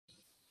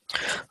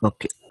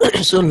Okay.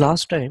 So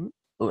last time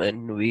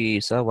when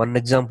we saw one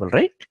example,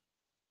 right?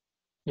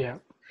 Yeah.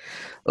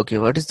 Okay,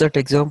 what is that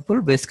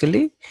example?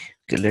 Basically,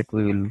 okay,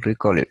 we will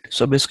recall it.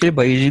 So basically,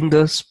 by using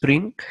the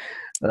Spring,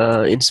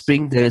 in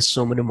Spring there is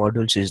so many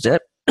modules is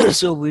there.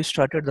 So we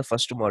started the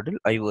first module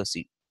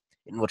IOC,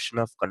 inversion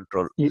of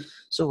control.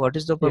 So what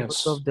is the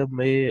purpose Yes. of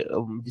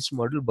this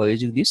module? By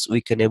using this,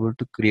 we can able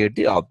to create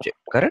the object.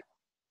 Correct?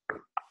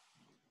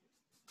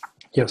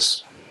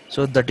 Yes.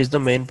 So that is the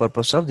main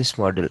purpose of this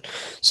module.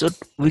 So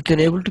we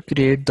can able to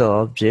create the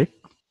object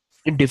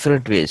in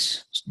different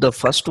ways. The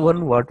first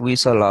one what we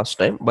saw last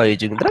time by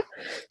using the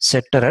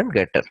setter and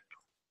getter.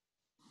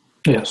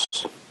 Yes.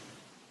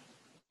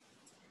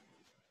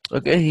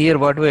 Okay, here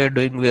what we are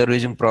doing, we are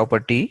using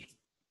property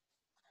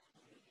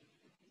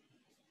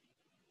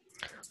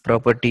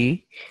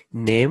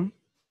name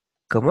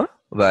comma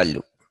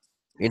value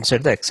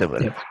inside the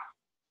XML. Yeah.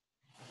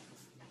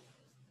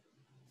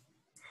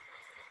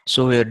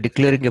 So we are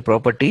declaring a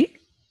property.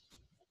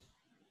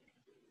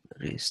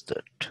 Where is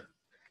that?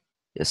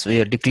 Yes, we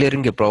are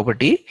declaring a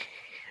property,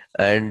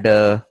 and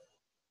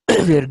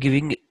we are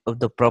giving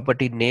the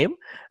property name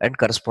and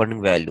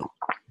corresponding value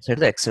inside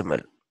the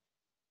XML.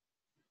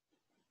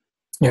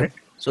 Yeah. Right?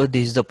 So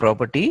this is the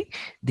property,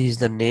 this is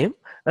the name,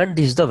 and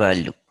this is the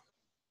value.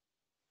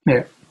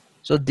 Yeah.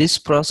 So this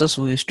process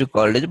we used to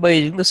call it by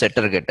using the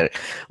setter getter.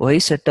 Why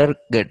setter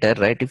getter?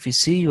 Right? If you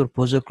see your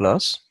poser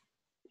class,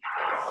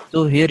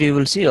 so here you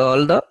will see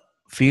all the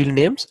field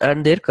names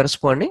and their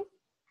corresponding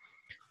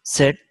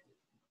set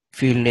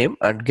field name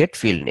and get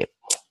field name.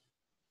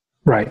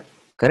 Right.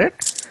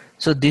 Correct?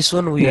 So this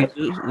one we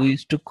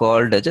used to call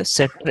it as a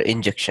setter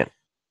injection.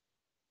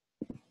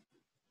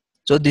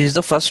 So this is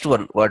the first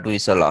one what we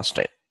saw last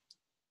time.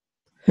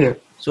 Yeah.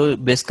 So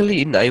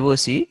basically in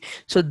IOC,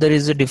 so there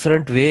is a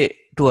different way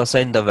to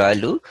assign the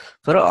value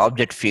for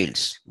object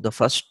fields. The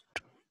first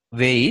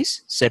way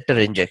is setter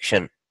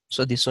injection.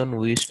 So this one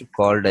we used to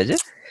call it as a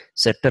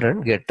setter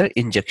and getter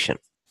injection.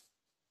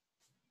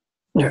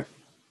 Yeah.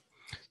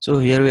 So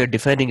here we are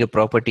defining a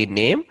property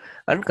name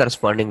and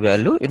corresponding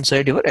value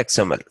inside your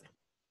XML.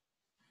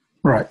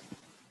 Right.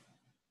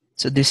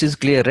 So this is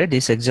clear, right?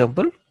 This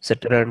example,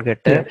 setter and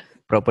getter,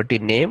 property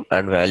name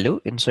and value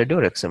inside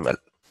your XML.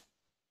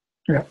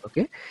 Yeah.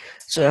 Okay.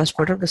 So as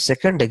part of the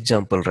second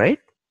example, right?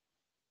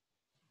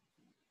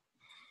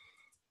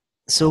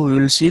 So we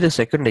will see the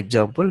second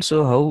example.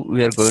 So how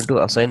we are going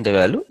to assign the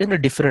value in a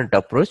different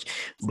approach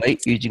by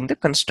using the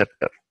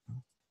constructor.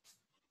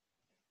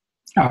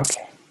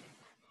 Okay.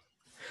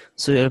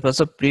 So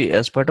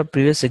as part of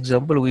previous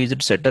example, we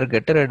used setter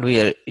getter and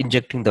we are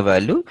injecting the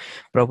value,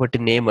 property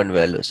name and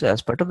value. So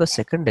as part of the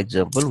second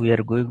example, we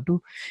are going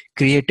to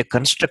create a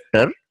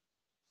constructor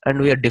and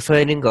we are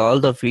defining all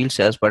the fields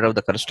as part of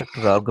the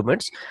constructor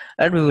arguments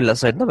and we will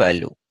assign the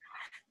value.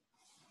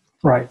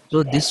 Right.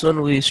 So this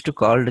one we used to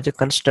call it a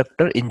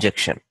constructor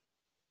injection.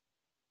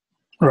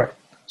 Right.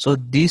 So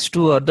these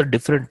two are the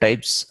different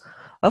types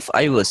of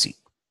IOC.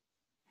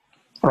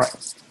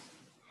 Right.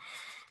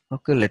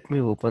 Okay, let me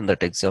open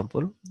that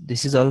example.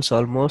 This is also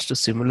almost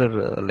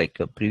similar like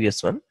a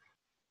previous one.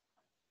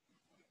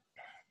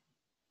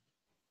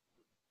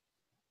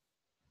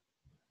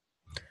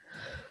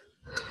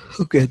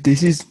 Okay,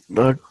 this is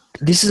not.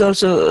 This is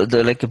also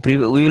the like a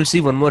previous. We will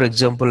see one more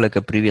example like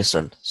a previous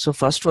one. So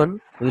first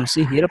one we will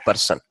see here a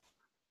person.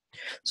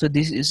 So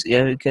this is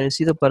you can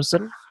see the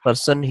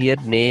person here,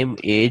 name,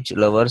 age,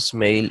 lovers,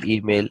 mail,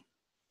 email,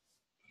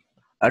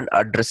 and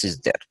address is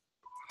there.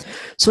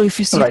 So if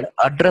you see the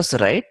address,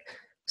 right?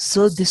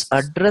 So this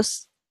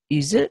address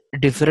is a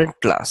different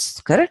class,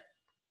 correct?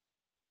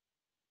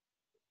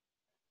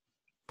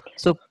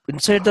 So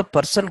inside the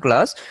person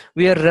class,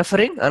 we are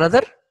referring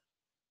another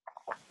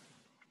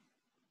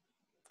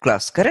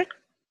class, correct?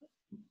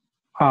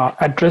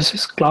 Address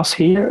is class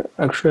here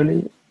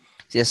actually.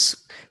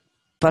 Yes,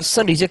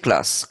 person is a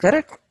class,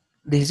 correct?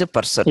 This is a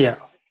person. Yeah.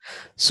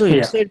 So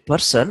inside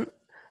person,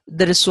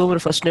 there is so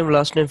many first name,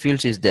 last name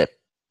fields is there.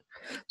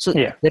 So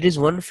there is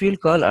one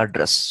field called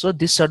address. So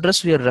this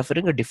address we are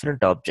referring a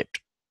different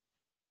object.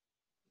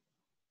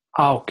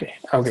 Okay.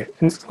 Okay.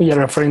 We are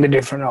referring the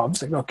different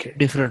object. Okay.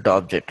 Different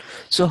object.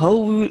 So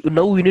how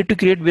now we need to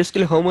create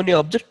basically how many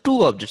objects?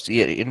 Two objects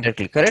here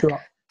indirectly, correct? Sure.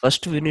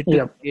 First we need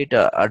to create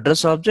a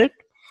address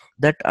object.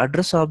 That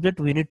address object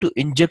we need to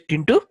inject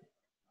into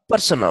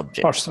person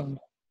object. Person.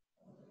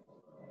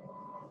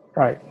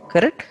 Right.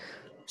 Correct?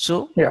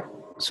 So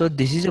so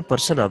this is a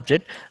person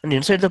object, and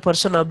inside the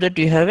person object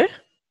you have a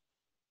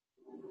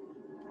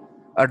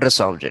address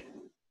object.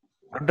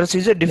 Address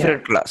is a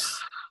different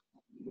class.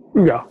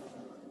 Yeah.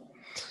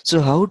 So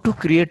how to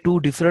create two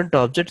different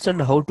objects and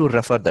how to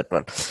refer that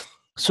one.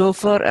 So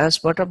far as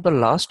part of the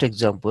last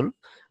example,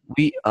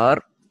 we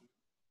are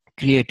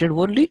created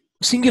only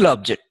single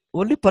object,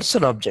 only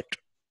person object.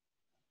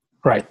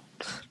 Right.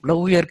 Now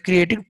we are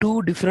creating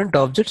two different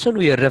objects and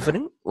we are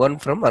referring one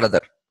from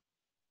another.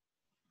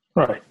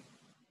 Right.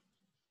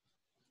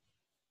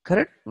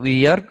 Correct?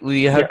 We have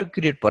to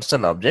create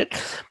person object.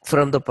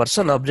 From the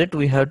person object,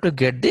 we have to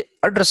get the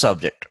address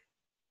object.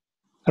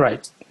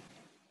 Right.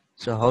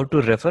 So how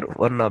to refer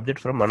one object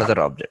from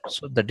another object.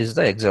 So that is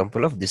the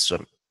example of this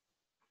one.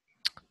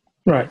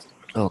 Right.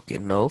 Okay,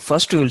 now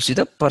first we will see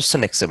the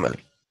person XML.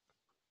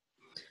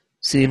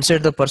 See,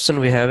 inside the person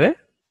we have a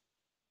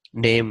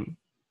name,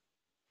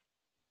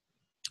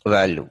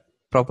 value,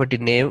 property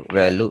name,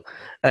 value,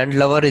 and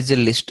lover is a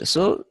list.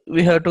 So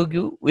we have to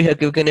give, we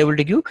can able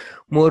to give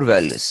more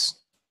values.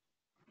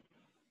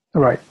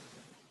 Right.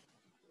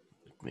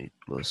 Let me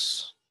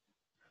close.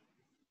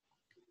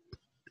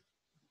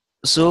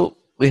 So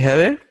we have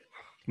a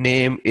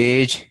name,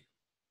 age,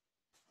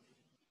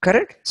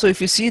 correct? So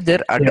if you see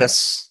their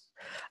address,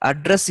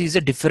 address is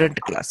a different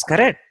class,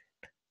 correct?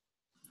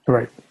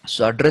 Right.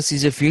 So address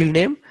is a field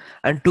name,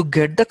 and to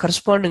get the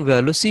corresponding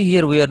value, see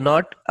here we are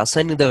not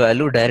assigning the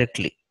value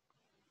directly.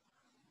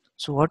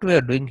 So what we are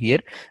doing here,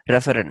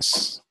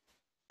 reference,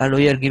 and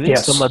we are giving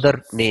some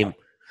other name,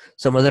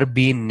 some other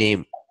bean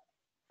name.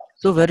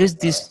 So where is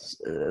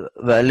this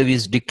value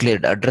is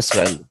declared, address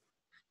value?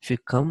 If you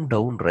come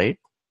down, right?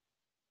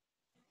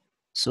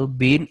 So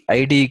bean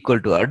ID equal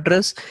to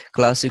address,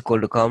 class equal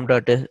to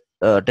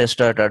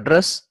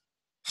com.test.address,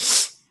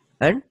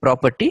 and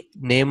property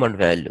name and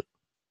value.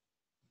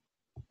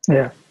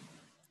 Yeah.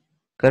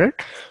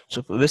 Correct.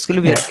 So basically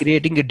we are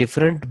creating a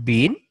different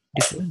bean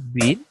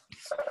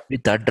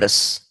with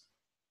address.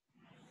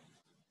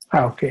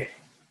 Okay.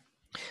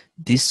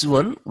 This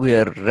one we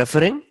are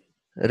referring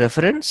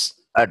reference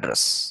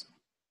address.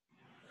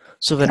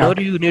 So whenever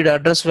you need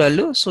address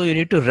value, so you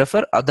need to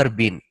refer other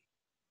bean.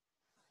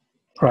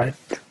 Right.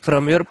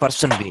 From your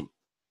person bean.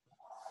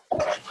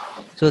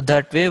 So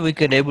that way we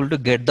can able to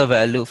get the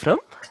value from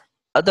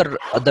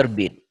other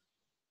bean.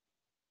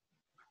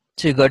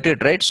 So you got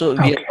it, right? So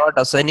we are not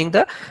assigning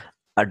the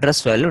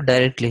address value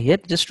directly here,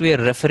 just we are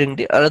referring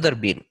the other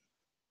bean.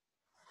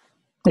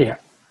 Yeah.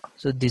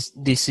 So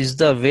this is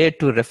the way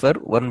to refer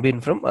one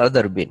bean from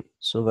other bean.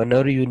 So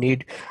whenever you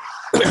need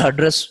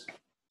address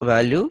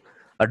value,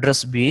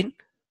 address bean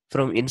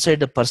from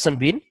inside the person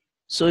bean,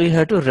 so you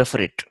have to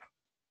refer it.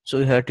 So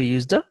you have to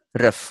use the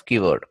ref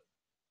keyword.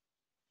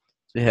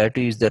 So you have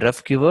to use the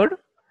ref keyword,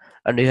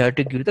 and you have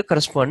to give the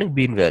corresponding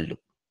bean value.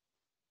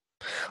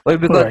 Why?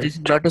 Because this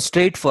is not a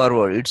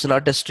straightforward. It's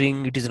not a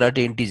string. It is not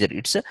an integer.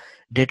 It's a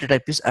data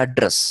type is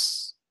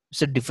address.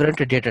 It's a different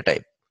data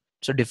type.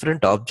 It's a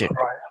different object.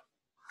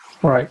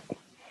 Right.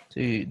 So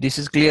this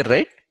is clear,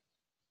 right?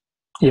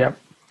 Yeah.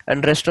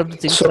 And rest of the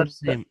things are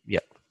same. Yeah.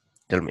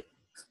 Tell me.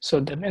 So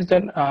that means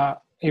that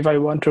if I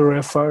want to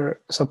refer,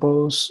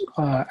 suppose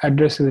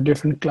address is a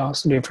different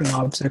class, different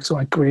object. So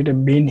I create a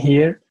bean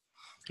here.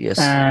 Yes.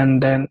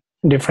 And then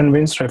different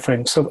beans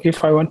referring. So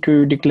if I want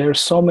to declare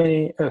so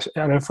many,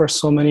 refer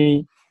so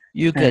many.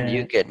 You can.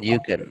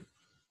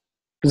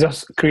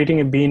 Just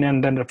creating a bean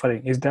and then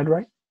referring. Is that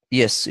right?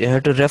 Yes. You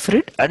have to refer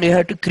it, and you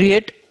have to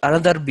create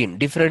another bean,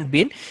 different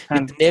bean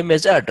with name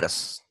as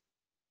address.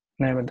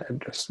 Name and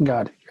address.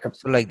 Got it. Yep.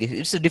 So like this,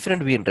 it's a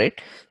different bean, right?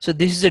 So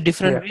this is a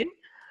different bean,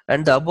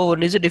 and the above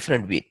one is a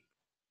different bean.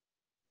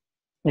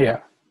 Yeah.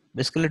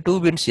 Basically two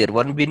beans here.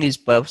 One bean is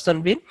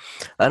person bean,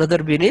 another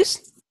bean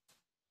is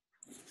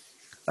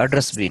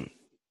address bean.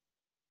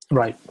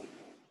 Right.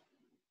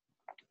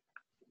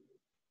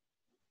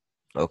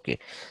 Okay.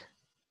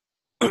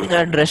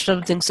 And rest of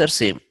the things are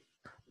same.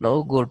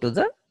 Now go to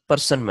the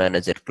person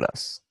manager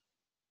class.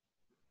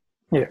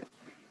 Yeah.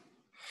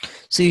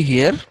 See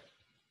here.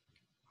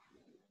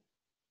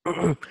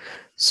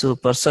 So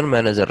person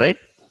manager, right?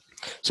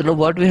 So now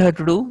what we have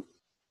to do?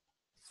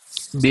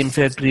 Bean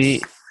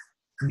factory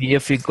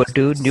bf equal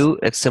to new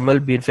XML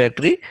bean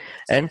factory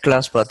and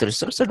class path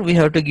resource, and we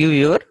have to give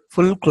your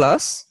full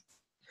class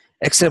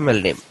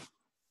XML name.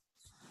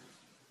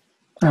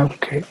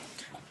 Okay.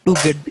 To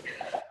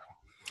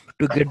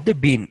get the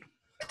bean.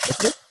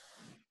 Okay.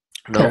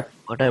 Now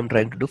what I am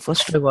trying to do,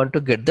 first I want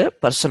to get the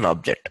person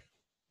object.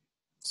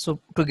 So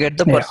to get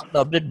the person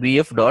object,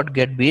 bf dot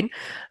get bean,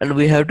 and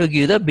we have to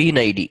give the bean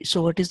ID.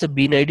 So what is the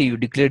bean ID you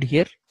declared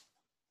here?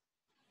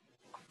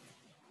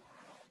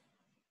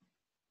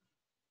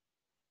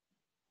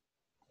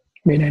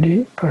 Bean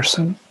ID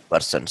person.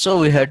 So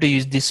we have to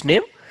use this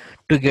name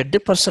to get the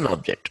person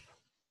object.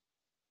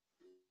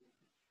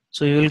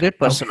 So you will get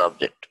person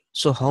object.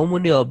 So how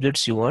many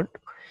objects you want?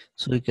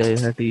 So you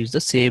have to use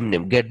the same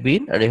name, get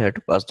bean, and you have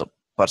to pass the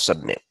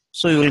person name.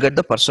 So you will get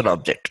the person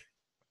object.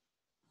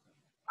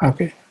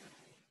 Okay.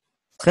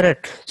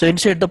 Correct. So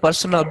inside the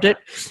person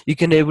object, you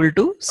can able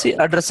to see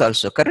address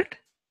also. Correct.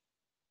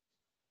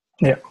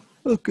 Yeah.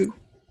 Okay.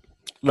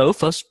 Now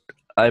first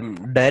I'm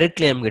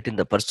getting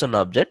the person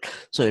object.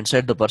 So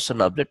inside the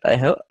person object, I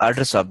have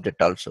address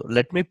object also.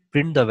 Let me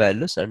print the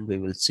values and we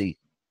will see.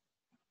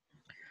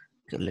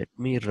 Okay, let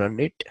me run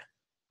it.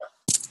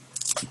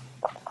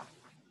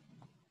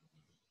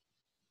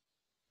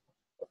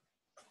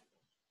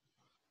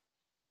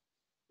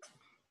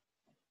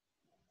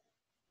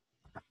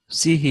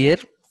 See here,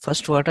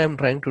 first what I'm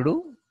trying to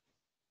do,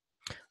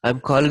 I'm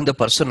calling the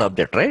person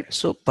object, right?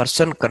 So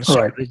person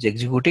constructor is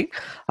executing.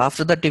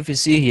 After that, if you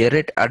see here,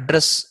 it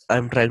address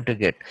I'm trying to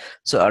get.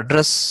 So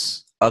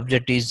address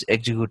object is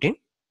executing.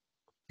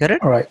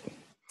 correct? All right.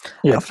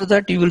 Yeah. After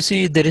that, you will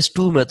see there is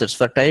two methods.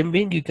 For time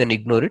being, you can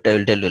ignore it. I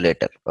will tell you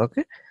later.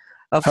 Okay.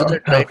 After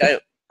that, right? Okay.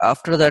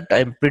 After that, I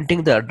am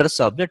printing the address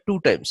object two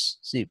times.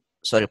 See,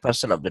 sorry,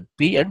 person object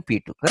P and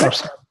P2. Correct.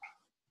 Person.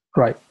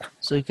 Right.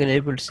 So you can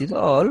able to see the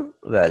all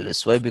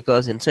values. Why?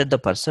 Because inside the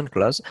person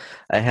class,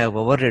 I have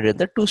overridden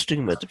the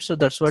toString method. So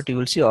that's what you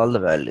will see all the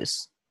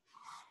values.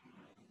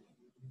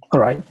 All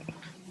right.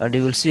 And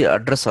you will see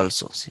address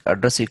also. See,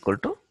 address equal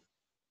to.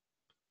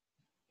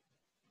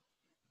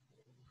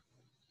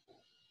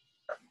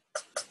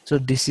 So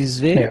this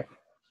is way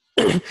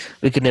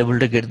we can able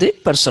to get the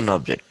person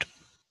object.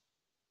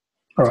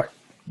 All right.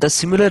 The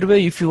similar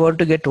way, if you want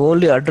to get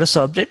only address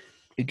object,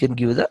 you can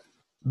give the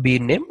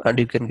bean name, and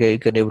you can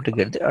able to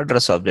get the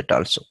address object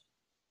also.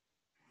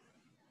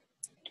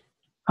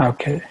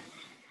 Okay.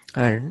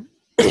 And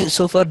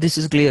so far this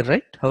is clear,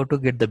 right? How to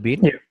get the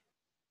bean?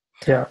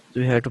 Yeah. So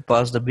you have to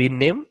pass the bean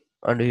name,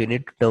 and you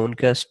need to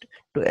downcast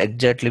to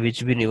exactly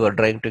which bean you are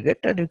trying to get,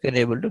 and you can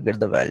able to get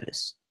the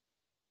values.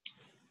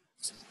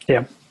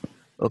 Yeah.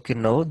 Okay,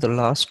 now the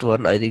last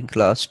one, I think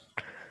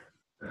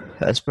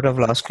as part of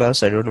last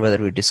class, I don't know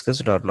whether we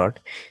discussed it or not.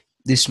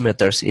 These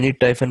methods,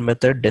 init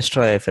method,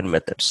 destroy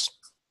methods.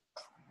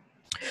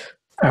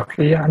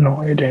 Okay. Yeah.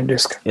 No, I didn't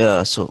discuss.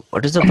 Yeah. So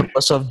what is the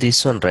purpose of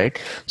this one, right?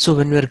 So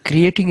when we are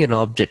creating an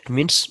object,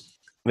 means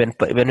when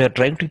we are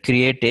trying to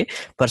create a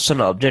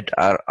person object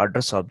or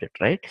address object,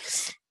 right?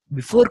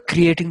 Before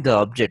creating the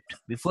object,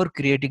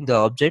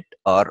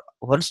 or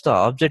once the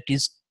object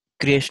is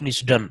creation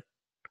is done,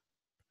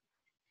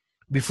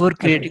 before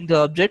creating the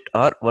object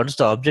or once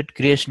the object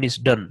creation is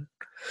done,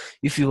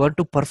 if you want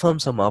to perform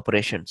some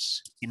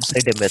operations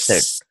inside a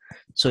method,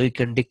 so you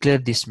can declare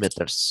these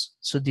methods.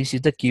 So this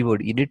is the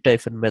keyword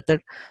init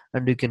method,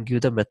 and you can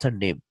give the method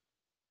name.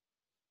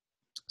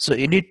 So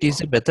init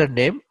is a method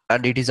name,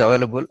 and it is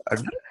available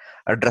under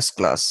address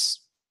class.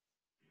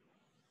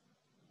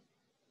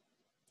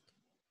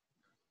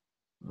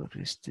 What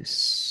is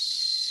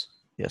this?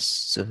 Yes,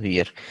 so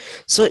here.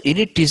 So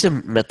init is a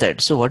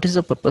method. So what is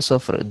the purpose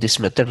of this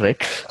method,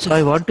 right? So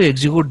I want to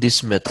execute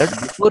this method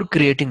before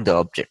creating the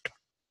object.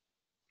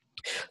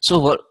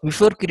 So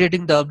before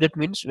creating the object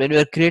means when we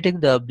are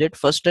creating the object,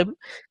 first time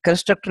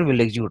constructor will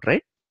execute,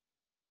 right?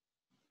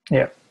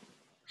 Yeah.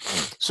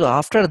 So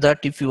after that,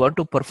 if you want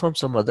to perform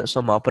some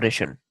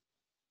operation,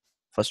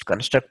 first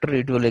constructor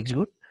it will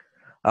execute.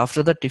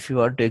 After that, if you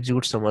want to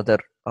execute some other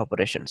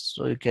operations,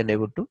 so you can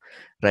able to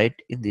write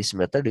in this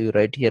method. You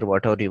write here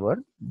whatever you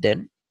want.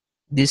 Then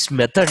this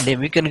method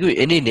name, you can give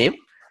any name.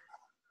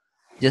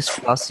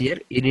 Just pass here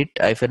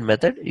init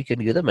method. You can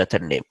give the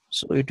method name.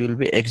 So it will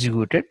be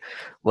executed.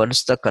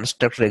 Once the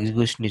constructor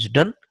execution is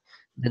done,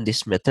 then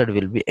this method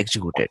will be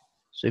executed.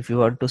 So if you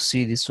want to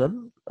see this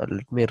one,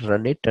 let me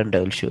run it and I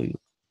will show you.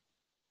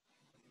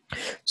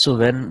 So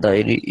when the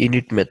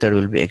init method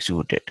will be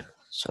executed,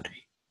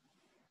 sorry.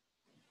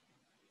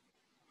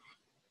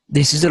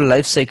 This is a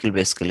life cycle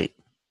basically.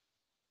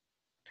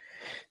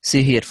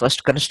 See here,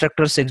 first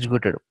constructor is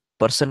executed,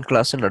 person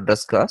class and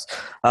address class.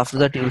 After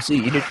that, you will see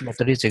init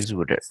method is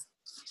executed.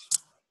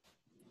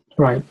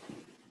 Right.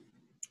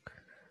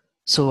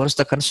 So once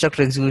the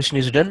constructor execution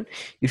is done,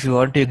 if you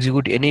want to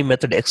execute any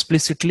method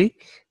explicitly,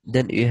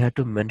 then you have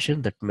to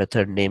mention that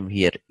method name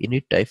here.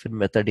 Init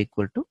method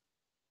equal to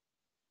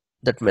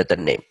that method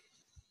name.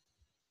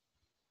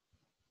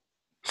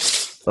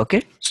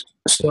 Okay.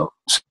 So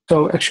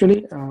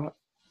actually,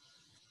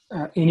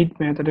 init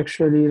method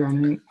actually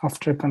running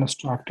after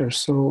constructor.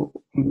 So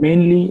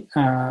mainly,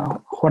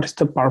 what is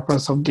the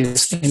purpose of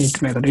this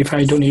init method? If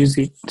I don't use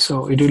it,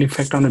 so it will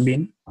affect on the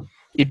bin.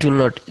 It will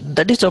not.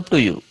 That is up to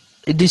you.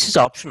 This is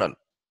optional.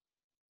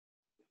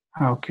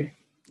 Okay.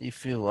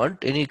 If you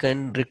want any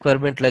kind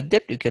requirement like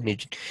that, you can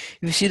use it.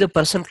 If you see the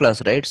person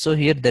class, right? So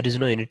here there is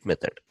no init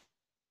method.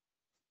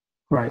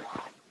 Right.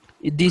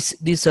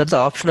 These are the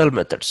optional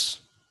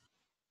methods.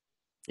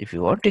 If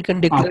you want, you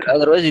can declare. Okay.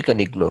 Otherwise, you can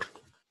ignore.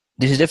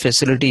 This is a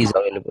facility is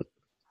available.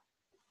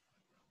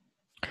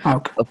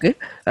 Okay. Okay.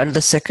 And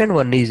the second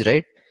one is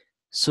right.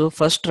 So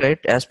first, right,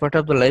 as part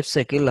of the life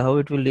cycle, how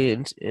it will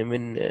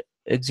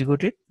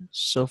execute it.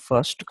 So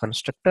first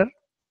constructor.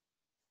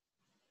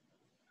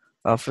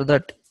 After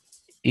that,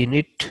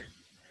 init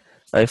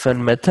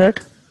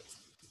method.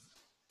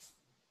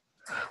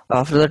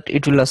 After that,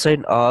 it will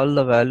assign all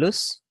the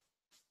values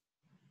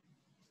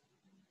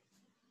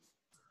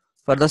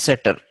for the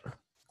setter.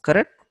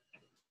 Correct?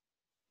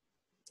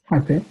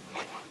 Okay.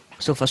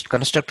 So first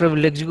constructor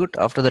will execute.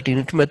 After that,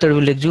 init method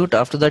will execute.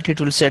 After that,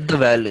 it will set the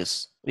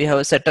values. We have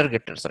a setter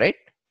getters, right?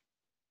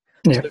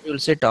 Yeah. So it will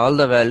set all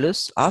the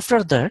values.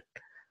 After that,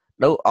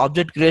 now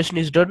object creation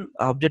is done.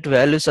 Object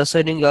values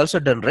assigning is also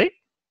done, right?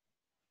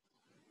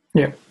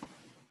 Yeah.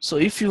 So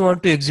if you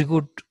want to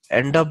execute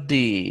end of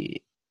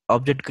the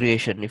object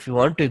creation, if you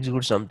want to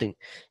execute something,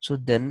 so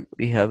then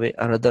we have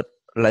another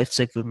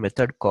lifecycle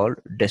method called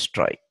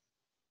destroy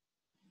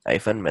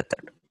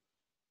method,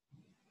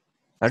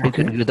 and you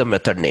can give the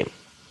method name.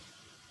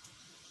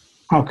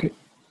 Okay.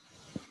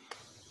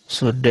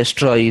 So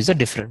destroy is a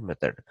different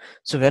method.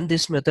 So when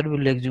this method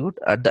will execute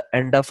at the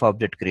end of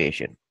object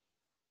creation.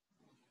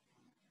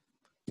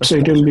 So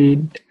it will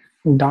be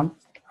done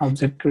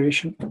object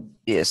creation.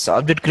 Yes,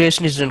 object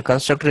creation is when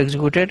constructor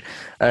executed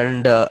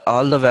and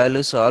all the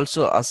values are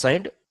also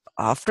assigned.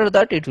 After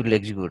that it will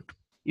execute.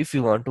 If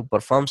you want to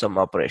perform some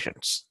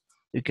operations,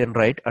 you can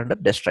write under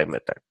destroy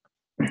method.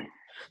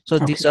 So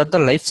these Okay. are the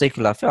life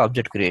cycle of a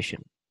object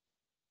creation.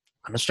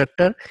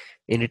 Constructor,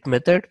 init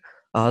method,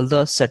 all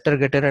the setter,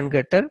 getter and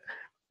getter,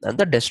 and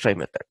the destroy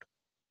method.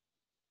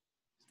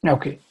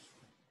 Okay.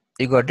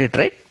 You got it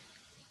right?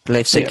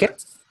 Life cycle. Yeah.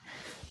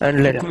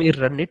 And let Yeah. me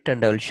run it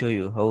and I will show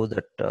you how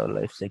that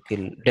life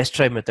cycle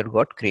destroy method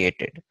got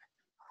created.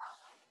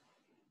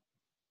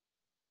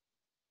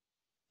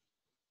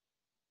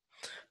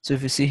 So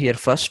if you see here,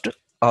 first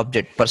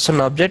object, person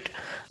object,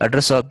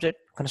 address object,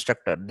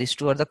 constructor. These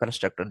two are the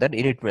constructor. Then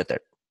init method.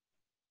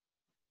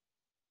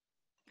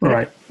 Correct?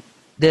 Right.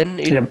 Then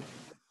it Yep.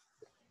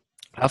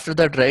 after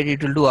that, right,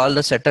 it will do all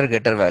the setter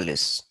getter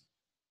values.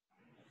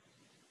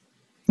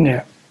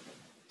 Yeah.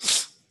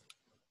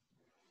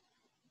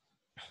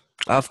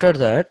 After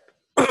that,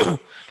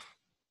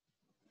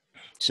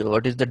 so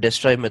what is the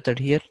destroy method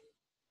here?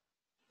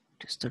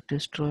 It is the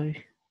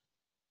destroy.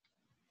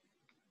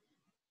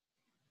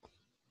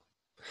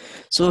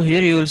 So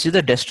here you will see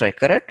the destroy,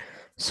 correct?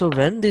 So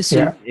when this will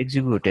Yeah. be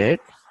executed,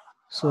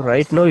 so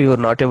right now you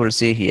are not able to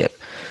see here.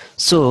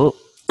 So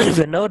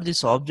whenever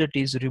this object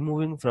is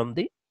removing from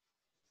the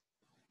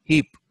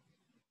heap,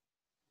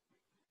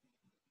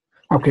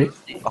 Okay.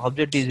 the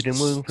object is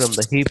removing from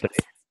the heap,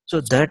 right?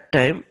 So that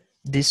time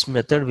this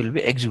method will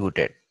be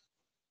executed,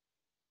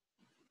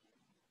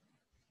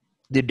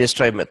 the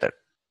destroy method.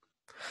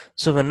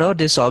 So whenever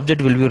this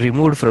object will be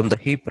removed from the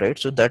heap, right?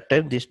 So that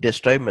time this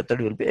destroy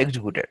method will be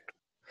executed.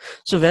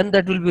 So when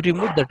that will be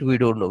removed, that we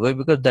don't know. Why?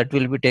 Because that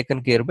will be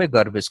taken care by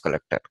garbage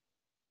collector,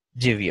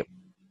 JVM.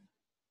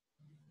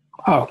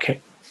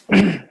 Okay.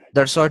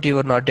 That's what you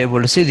are not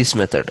able to see this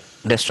method,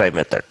 destroy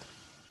method.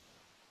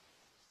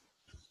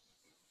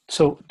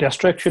 So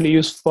destroy actually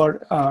used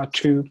for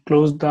to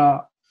close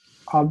the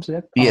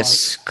object.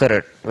 Yes,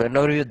 correct.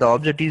 Whenever the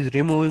object is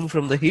removing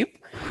from the heap,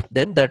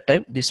 then that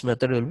time this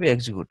method will be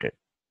executed.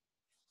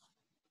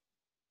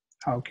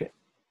 Okay.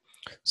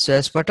 So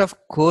as part of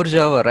core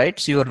Java, right?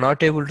 So you are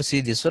not able to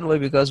see this one. Why?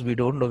 Because we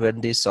don't know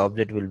when this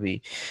object will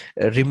be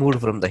removed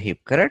from the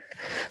heap, correct?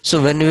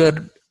 So when you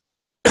are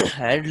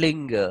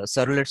handling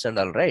servlets and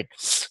all, right?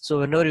 So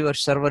whenever your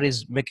server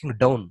is making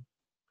down,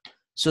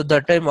 so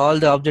that time all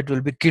the object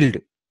will be killed,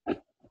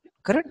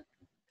 correct?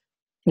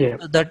 Yeah.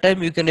 So that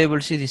time you can able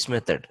to see this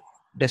method,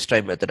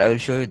 destroy method. I will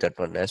show you that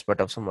one as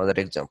part of some other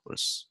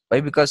examples. Why?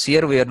 Because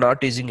here we are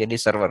not using any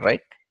server,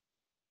 right?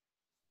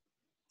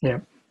 Yeah.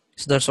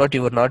 So that's what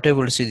you were not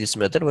able to see this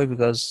method. Why?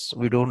 Because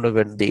we don't know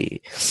when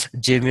the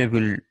JMA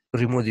will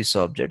remove this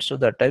object. So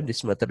that time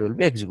this method will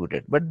be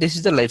executed. But this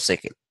is the life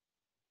cycle.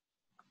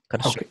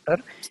 Constructor,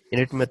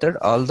 init method,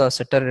 all the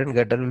setter and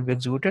getter will be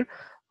executed.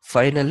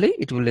 Finally,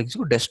 it will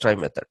execute destroy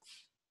method.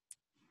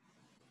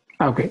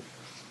 Okay.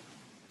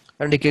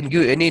 And you can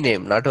give any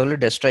name, not only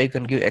destroy, you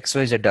can give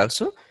XYZ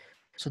also.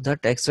 So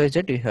that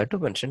XYZ you have to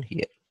mention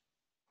here.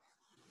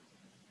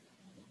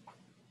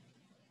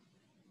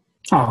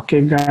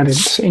 Okay, got it.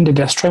 So in the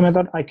destroy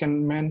method, I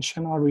can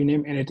mention or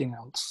rename anything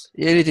else.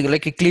 Anything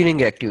like a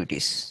cleaning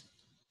activities,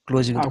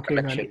 closing the Okay,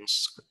 got it.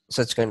 connections,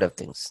 such kind of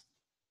things.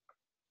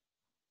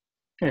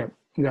 Yeah,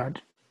 got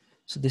it.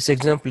 So this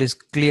example is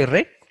clear,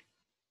 right?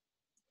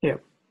 Yeah.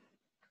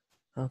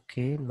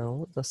 Okay,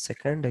 now the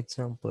second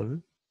example,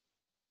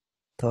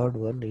 third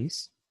one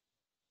is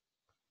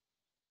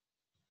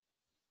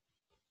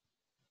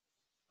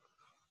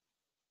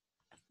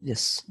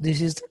yes, this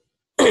is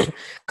the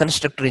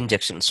constructor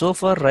injection. So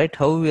far, right,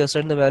 how we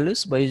assign the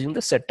values by using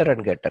the setter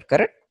and getter,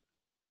 correct?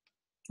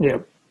 Yeah.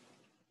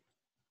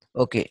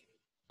 Okay.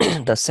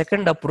 The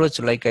second approach,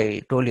 like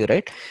I told you,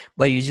 right,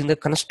 by using the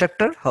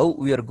constructor, how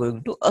we are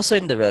going to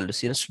assign the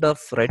values. Instead of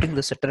writing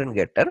the setter and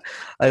getter,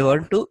 I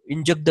want to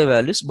inject the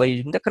values by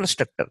using the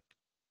constructor.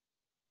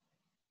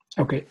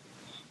 Okay.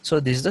 So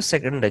this is the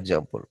second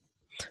example.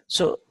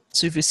 So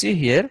if you see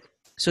here,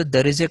 so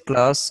there is a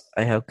class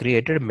I have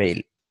created mail.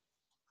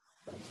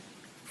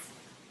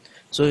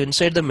 So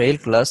inside the mail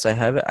class, I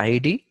have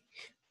ID,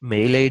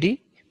 mail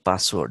ID,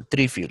 password,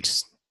 3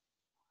 fields.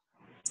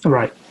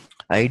 Right.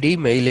 ID,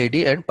 mail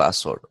ID, and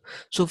password.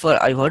 So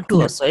for I want to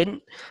Yep.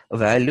 assign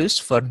values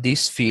for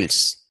these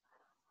fields.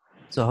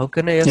 So how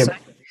can I assign?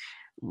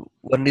 Yep.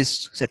 One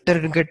is setter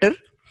and getter,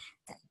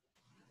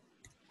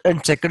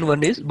 and second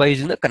one is by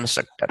using the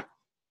constructor.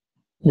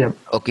 Yep.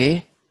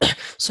 Okay.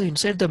 So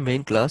inside the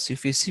main class,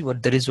 if you see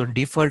what there is one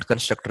default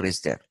constructor is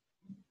there.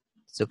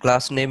 So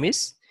class name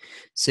is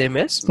same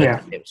as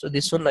method name. So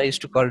this one I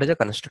used to call it as a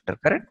constructor,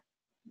 correct?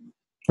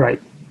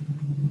 Right.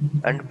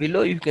 And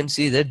below you can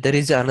see that there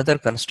is another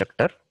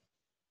constructor,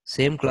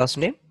 same class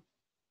name.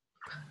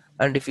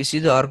 And if you see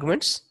the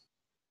arguments,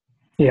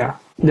 Yeah,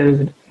 there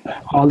is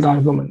all the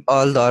argument.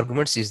 all the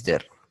arguments is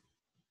there.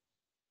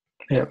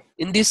 Yeah.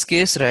 In this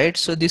case, right,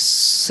 so this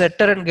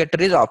setter and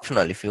getter is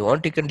optional. If you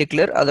want, you can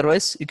declare,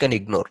 otherwise you can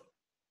ignore.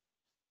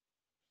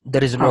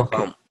 There is no Okay.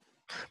 harm.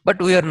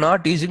 But we are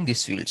not using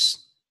these fields.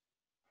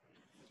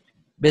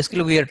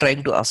 Basically, we are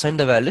trying to assign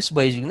the values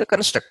by using the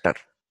constructor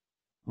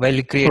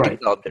while creating Right.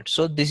 the object.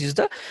 So this is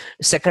the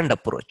second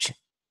approach.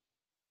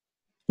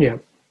 Yeah.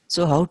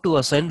 So how to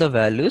assign the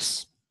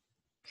values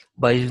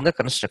by using the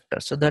constructor?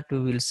 So that we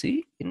will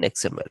see in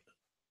XML.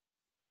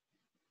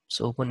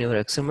 So open your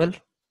XML.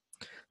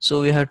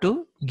 So we have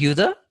to give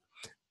the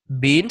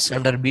beans.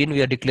 Under bean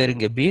we are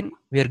declaring a bean.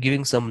 We are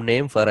giving some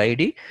name for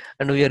ID,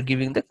 and we are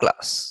giving the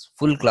class,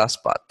 full class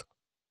path.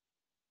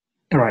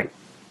 Right.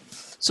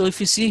 So if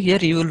you see here,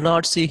 you will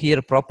not see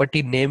here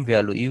property name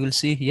value. You will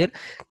see here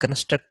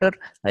constructor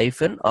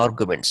hyphen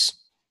arguments.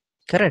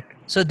 Correct.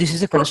 So this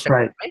is a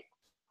constructor, Right. right?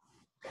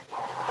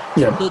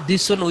 Yeah. So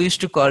this one we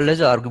used to call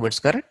as arguments,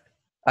 correct?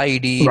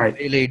 ID, Right.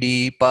 mail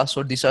ID,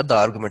 password, these are the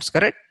arguments,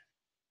 correct?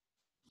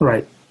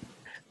 Right.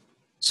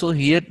 So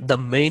here the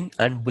main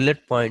and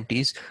bullet point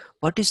is,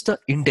 what is the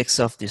index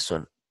of this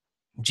one?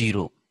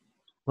 0.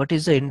 What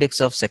is the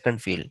index of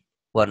second field?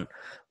 1.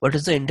 What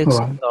is the index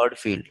of 1, third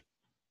field?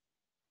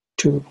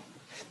 2.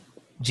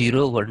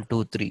 0, 1,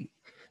 2, 3.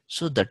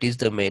 So that is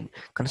the main.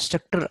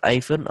 Constructor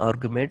hyphen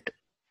argument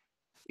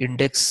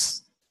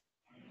index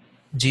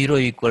 0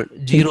 equal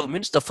 0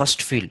 means the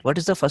first field. What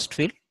is the first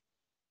field?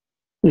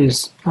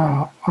 Is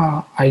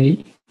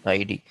ID.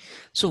 ID.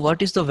 So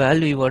what is the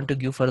value you want to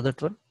give for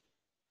that one?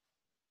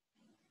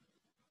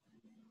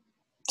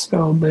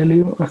 So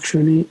value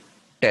actually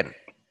 10.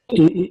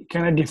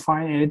 Can I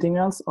define anything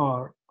else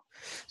or?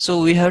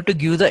 So we have to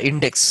give the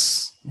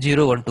index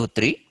 0, 1, 2,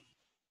 3.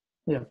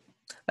 Yeah.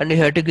 And you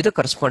have to give the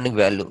corresponding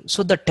value.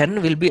 So the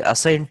 10 will be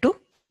assigned to,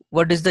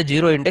 what is the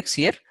 0 index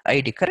here?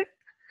 ID, correct?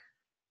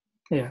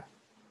 Yeah.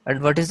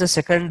 And what is the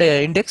second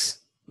index?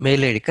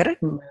 Mail ID,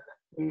 correct?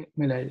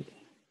 Mail ID.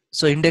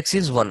 So index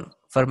is 1.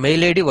 For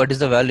mail ID, what is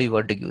the value you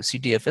want to give?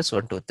 CTFS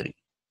 1, 2, 3.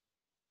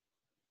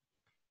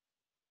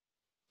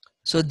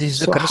 So this is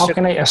the So how construct.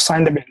 can I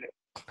assign the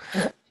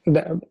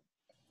value?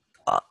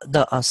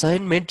 The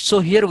assignment.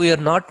 So here we are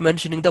not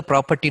mentioning the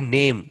property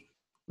name.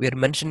 We are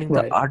mentioning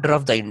the Right. order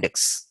of the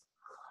index.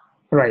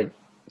 Right.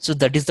 So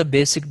that is the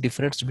basic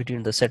difference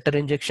between the setter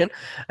injection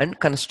and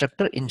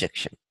constructor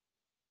injection.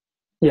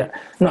 Yeah.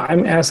 No,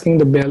 I'm asking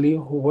the value.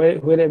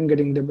 Where I'm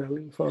getting the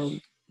value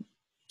from?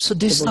 So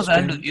this is the Suppose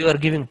value 10. you are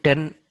giving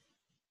 10.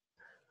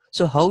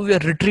 So how we are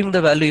retrieving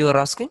the value you are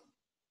asking?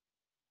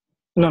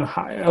 No.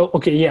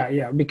 Okay.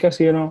 Yeah. Because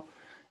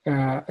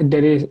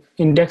there is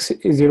index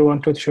is 0,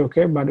 1, 2, 3.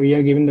 Okay, but we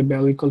are giving the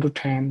value equal to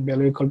 10.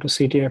 Value equal to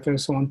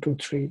CTFS 1, 2,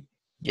 3.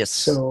 Yes.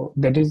 So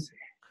that is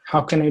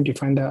how can I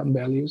define the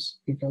values?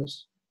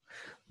 Because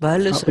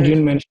values. we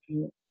didn't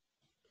mention.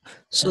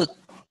 So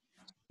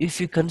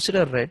if you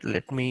consider, right,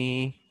 let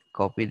me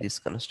copy this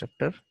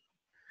constructor.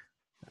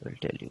 I will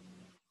tell you.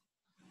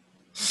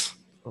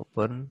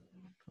 Open.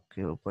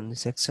 Okay, open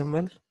this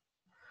XML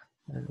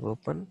and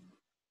open.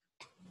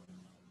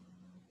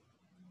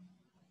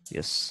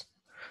 Yes.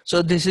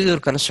 So this is your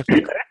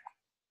constructor, correct?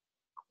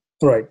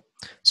 Right.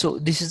 So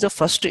this is the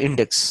first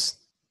index,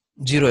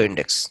 0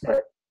 index.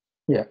 Right.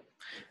 Yeah.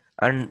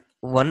 And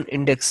 1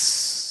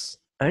 index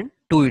and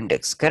 2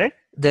 index, correct?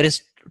 There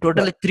is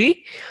totally Right.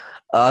 3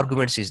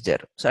 arguments is there.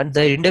 So, and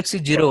the index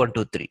is 0, 1,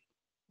 2, 3.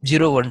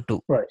 0, 1,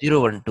 2. Right.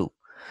 0, 1, 2.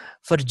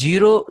 For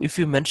 0, if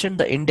you mention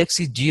the index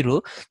is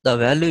 0, the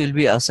value will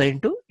be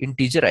assigned to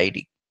integer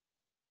ID.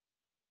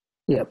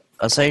 Yeah.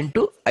 Assigned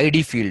to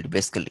ID field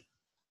basically.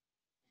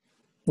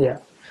 Yeah.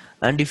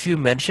 And if you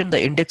mention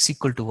the index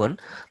equal to 1,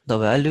 the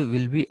value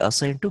will be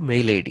assigned to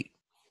mail ID.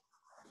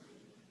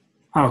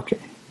 Okay.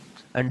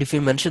 And if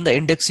you mention the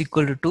index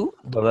equal to 2,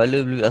 the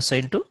value will be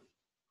assigned to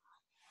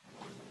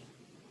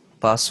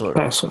password.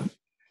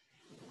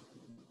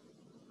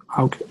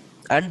 Okay.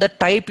 And the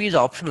type is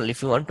optional.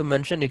 If you want to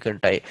mention, you can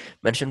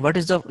mention what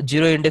is the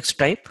 0 index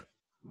type?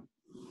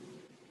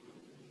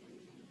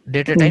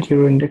 Data type?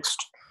 0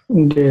 indexed.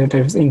 Data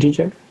type is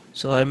integer.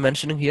 So I'm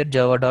mentioning here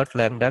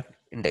java.lang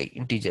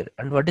integer.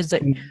 And what is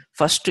the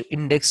first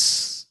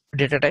index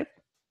data type?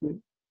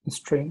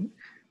 String.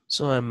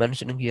 So I'm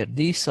mentioning here,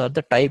 these are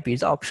the type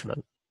is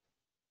optional.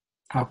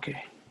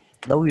 Okay.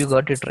 Now you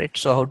got it right.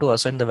 So how to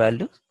assign the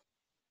value?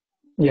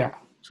 Yeah.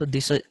 So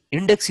this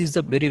index is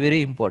the very,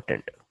 very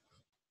important.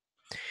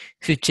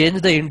 If you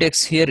change the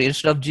index here,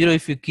 instead of 0,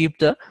 if you keep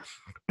the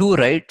 2,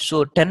 right?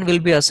 So 10 will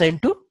be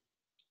assigned to?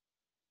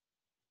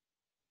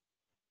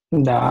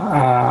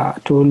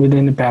 The tool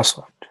within the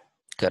password.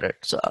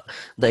 Correct. So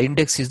the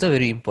index is the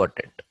very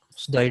important.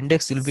 So the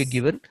index will be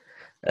given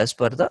as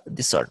per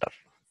this order.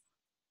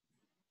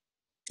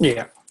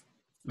 Yeah.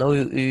 Now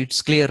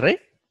it's clear, right?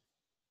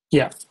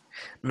 Yeah.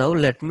 Now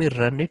let me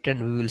run it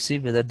and we will see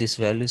whether these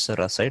values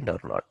are assigned or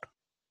not.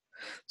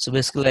 So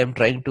basically I'm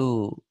trying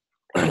to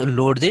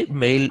load the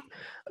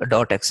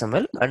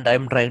mail.xml and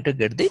I'm trying to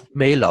get the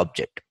mail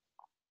object.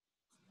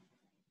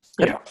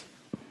 Correct?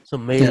 Yeah. So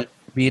mail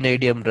bean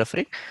ID I'm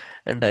referring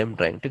and I'm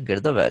trying to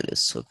get the values.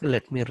 So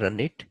let me run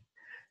it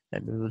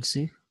and we will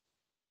see.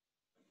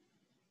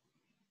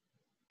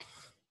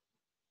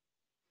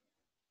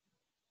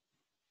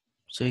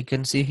 So you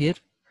can see here.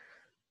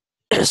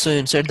 So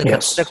inside the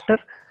Yes. constructor,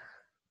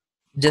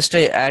 just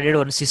I added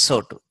one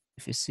sysout.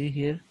 If you see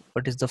here,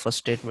 what is the first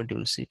statement? You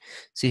will see.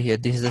 See here,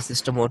 this is the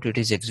system out it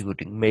is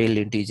executing. Mail,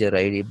 integer,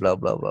 ID, blah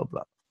blah blah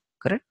blah.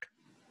 Correct.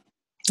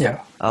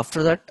 Yeah.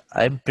 After that,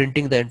 I'm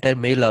printing the entire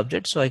mail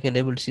object, so I can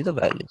able to see the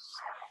values.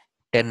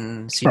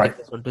 10 Right.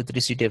 CTFS1 to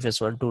 3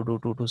 CTFS1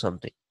 2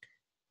 something.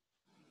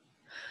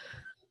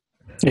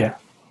 Yeah.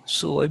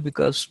 So why?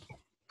 Because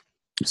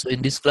so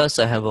in this class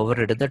I have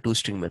overridden the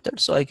toString method,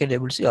 so I can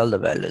able to see all the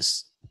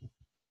values.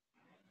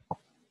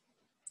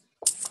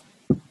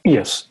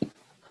 Yes.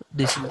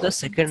 This is the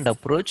second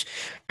approach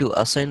to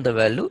assign the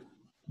value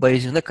by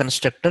using the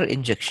constructor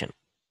injection.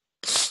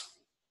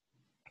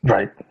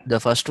 Right. The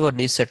first one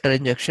is setter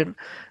injection,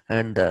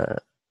 and the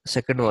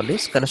second one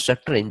is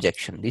constructor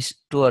injection. These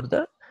two are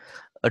the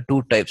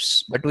two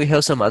types, but we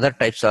have some other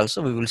types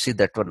also. We will see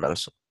that one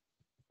also.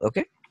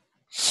 Okay.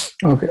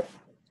 Okay.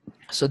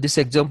 So this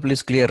example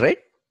is clear, right?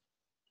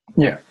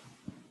 Yeah.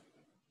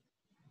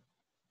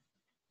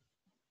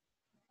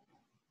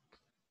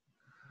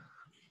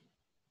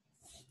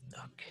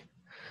 Okay.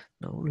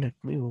 Now let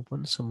me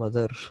open some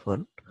other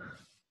one.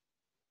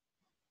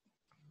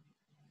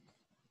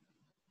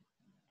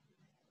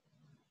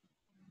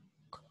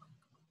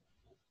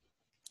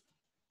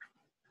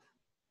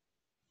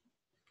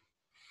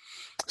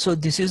 So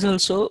this is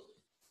also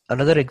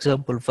another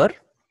example for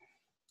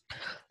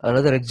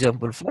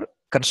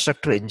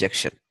constructor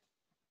injection.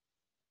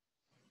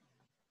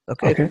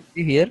 Okay. Okay.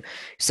 See here,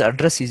 its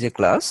address is a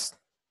class.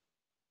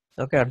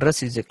 Okay,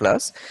 address is a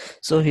class.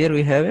 So here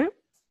we have a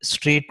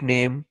street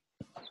name,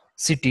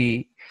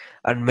 city,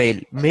 and mail.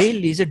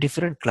 Mail is a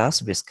different class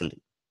basically.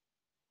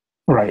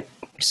 Right.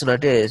 It's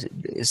not a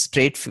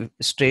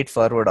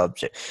straightforward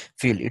object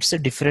field. It's a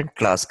different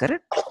class,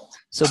 correct?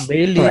 So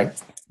mail is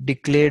Right.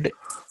 declared.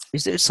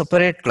 It's a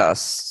separate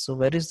class. So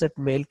where is that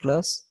mail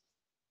class?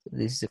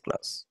 This is a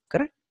class,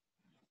 correct?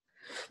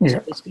 So Yeah.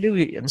 basically,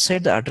 we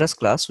inside the address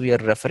class we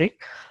are referring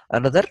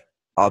another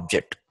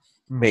object,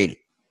 mail.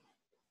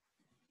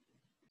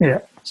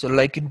 Yeah. So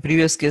like in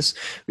previous case,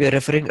 we are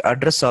referring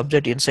address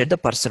object inside the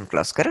person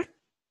class, correct?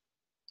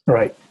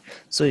 Right.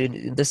 So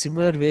in the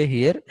similar way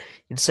here,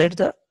 inside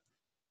the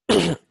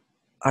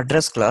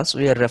address class,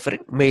 we are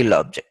referring mail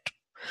object,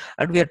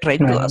 and we are trying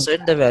to Right.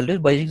 assign the values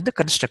by using the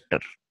constructor,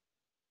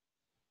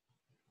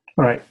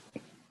 Right.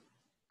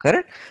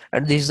 correct?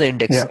 And this is the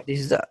index. Yeah. This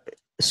is the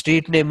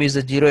street name is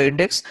the 0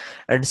 index,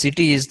 and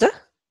city is the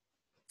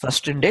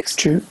first index,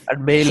 Two.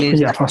 and mail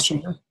is Yeah. the First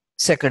one.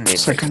 second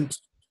index, Second.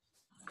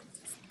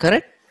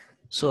 correct?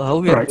 So how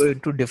we are Right. going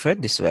to define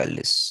these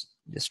values?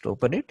 Just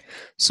open it.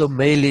 So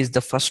mail is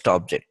the first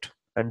object,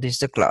 and this is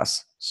the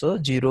class.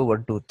 So 0,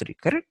 1, 2, 3,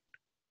 correct?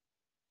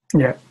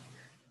 Yeah.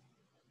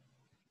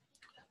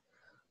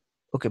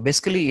 Okay,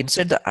 basically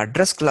inside the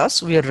address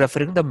class, we are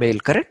referring the mail,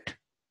 correct?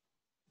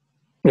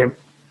 Yep.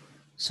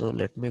 So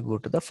let me go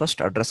to the first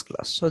address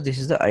class. So this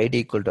is the ID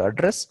equal to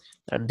address,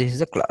 and this is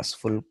the class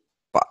full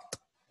path.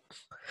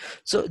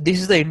 So this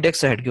is the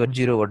index I had given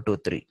 0, 1, 2,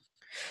 3.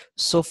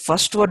 So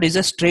first one is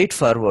a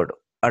straightforward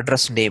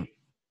address name,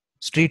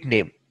 street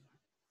name.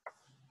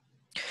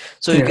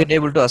 So you Yeah. can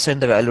able to assign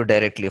the value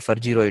directly for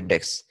 0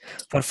 index.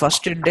 For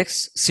first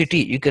index city,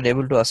 you can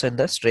able to assign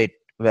the straight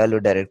value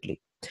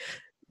directly.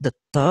 The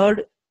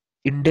third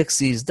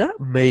index is the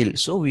mail.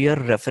 So we are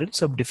referring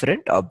some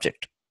different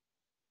object.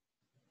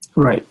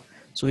 Right.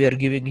 So we are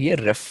giving here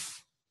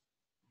ref.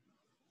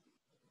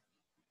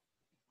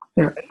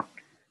 Yeah.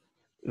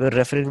 We are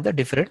referring the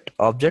different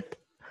object,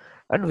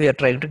 and we are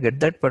trying to get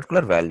that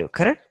particular value,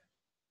 correct?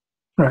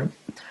 Right.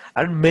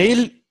 And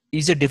mail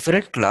is a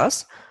different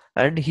class,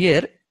 and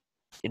here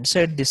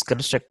inside this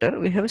constructor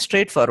we have a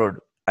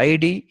straightforward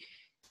ID,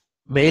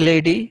 mail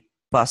ID,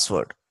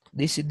 password.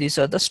 These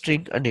are the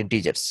string and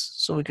integers,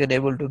 so we can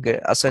able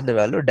to assign the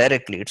value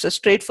directly. It's a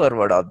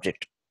straightforward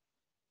object.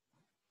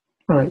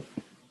 Right.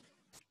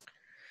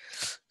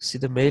 See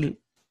the mail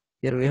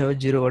here, we have a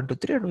 0, 1, 2,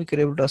 3, and we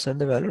can able to assign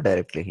the value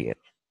directly here.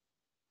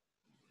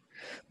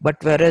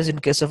 But whereas in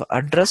case of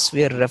address,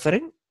 we are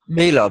referring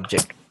mail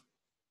object.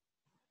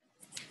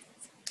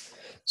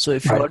 So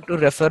if you Right. want to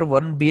refer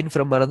one bean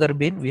from another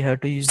bean, we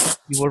have to use the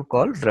keyword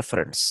called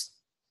reference.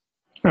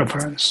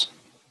 Reference.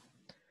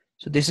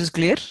 So this is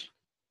clear.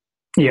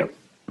 Yep.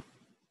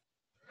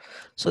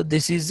 So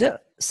this is the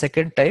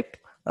second type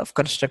of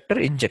constructor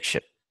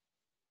injection.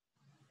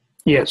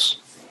 Yes.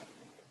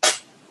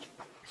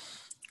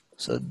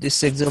 So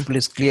this example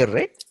is clear,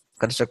 right?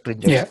 Constructor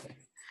injection.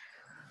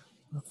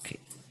 Yeah. Okay.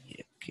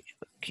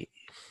 Okay.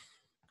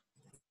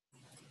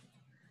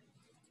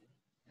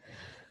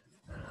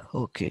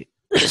 Okay.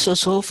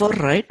 So far,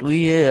 right,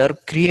 we are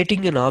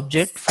creating an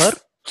object for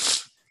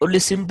only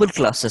simple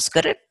classes,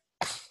 correct?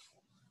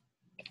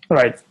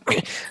 Right.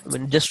 I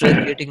mean, just we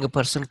are creating a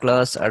person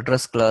class,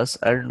 address class,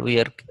 and we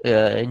are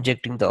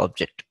injecting the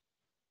object.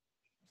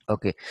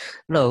 Okay.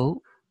 Now,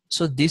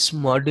 so this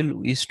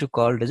module is to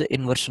called as an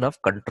inversion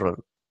of control.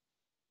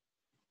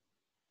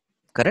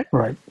 correct?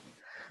 Right.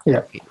 Yeah.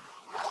 Okay.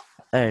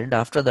 And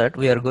after that,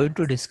 we are going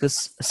to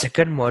discuss a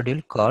second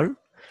module called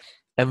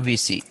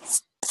MVC.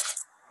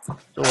 So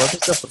what is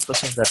the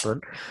purpose of that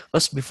one?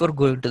 First, before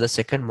going to the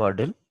second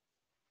module,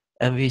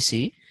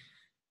 MVC,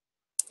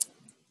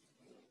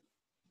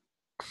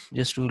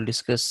 just we will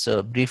discuss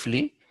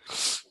briefly.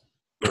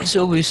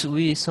 So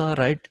we saw,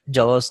 right,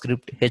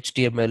 JavaScript,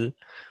 HTML,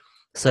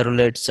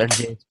 servlets, and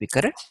JSP,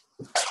 correct?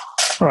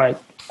 Right.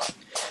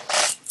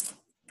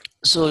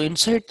 So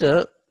inside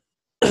the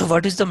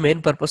what is the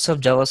main purpose of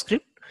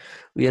JavaScript?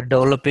 We are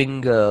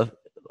developing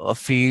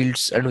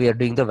fields and we are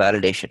doing the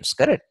validations,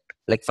 correct?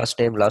 Like first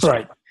name, last name,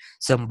 Right.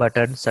 some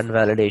buttons and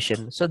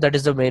validation. So that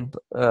is the main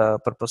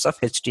purpose of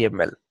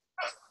HTML,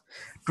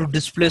 to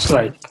display Right.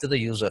 something to the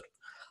user.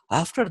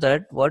 After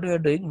that, what we are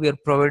doing, we are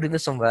providing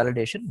some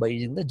validation by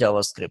using the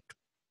JavaScript.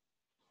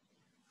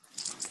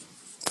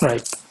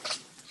 Right.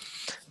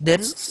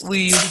 Then we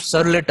use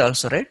servlet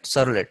also, right?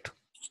 Servlet.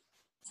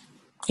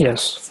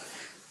 Yes.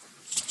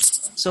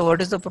 So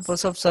what is the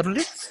purpose of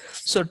servlet?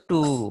 So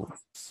to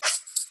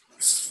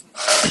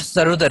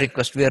serve the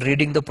request, we are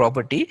reading the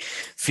property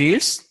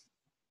fields,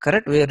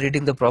 correct? We are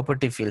reading the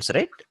property fields,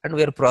 right? And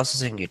we are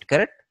processing it,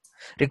 correct?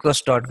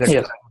 Request dot get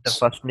Yes. parameter,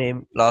 first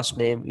name, last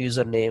name,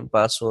 username,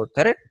 password,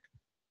 correct?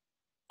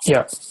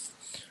 Yeah.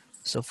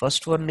 So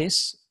first one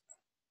is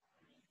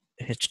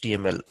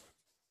HTML.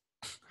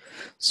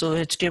 So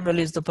HTML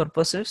is the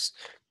purpose is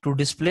to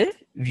display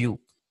view,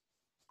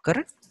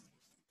 correct?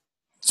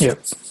 Yeah.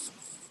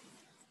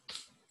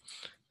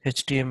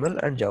 HTML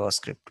and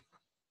JavaScript.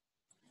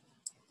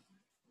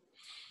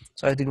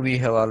 So I think we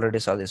have already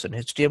saw this one.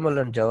 HTML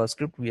and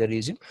JavaScript we are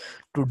using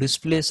to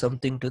display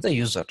something to the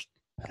user,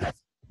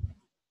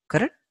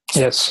 correct?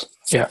 Yes.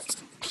 Yeah.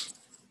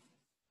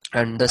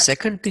 And the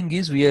second thing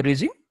is we are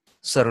using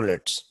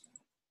servlets.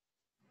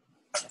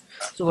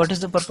 So what is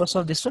the purpose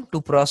of this one?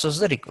 To process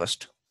the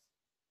request.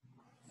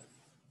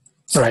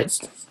 Right.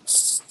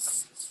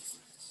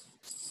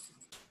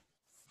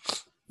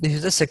 This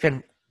is the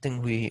second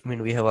thing we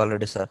have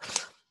already saw.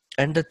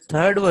 And the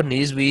third one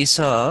is we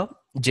saw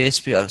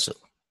JSP also,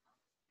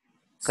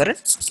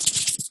 correct?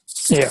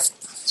 Yeah.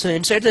 So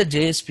inside the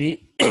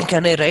JSP,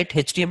 can I write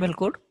HTML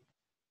code?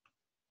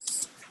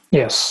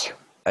 Yes.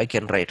 I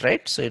can write,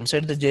 right? So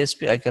inside the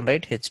JSP, I can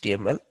write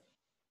HTML.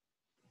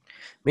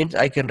 Means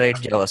I can write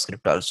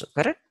JavaScript also,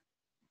 correct?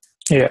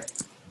 Yeah.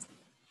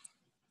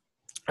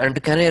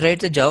 And can I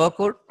write the Java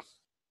code?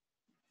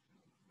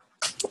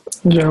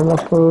 Java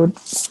code.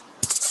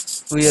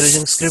 We are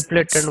using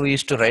scriptlet and we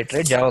used to write,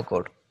 right, Java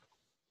code.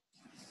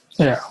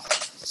 Yeah.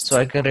 So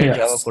I can write Yeah.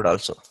 Java code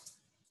also.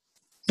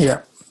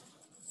 Yeah.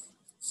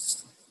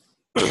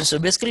 So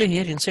basically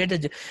here inside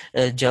the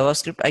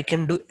JavaScript, I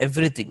can do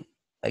everything.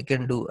 I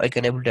can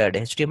able to add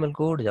HTML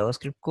code,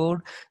 JavaScript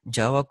code,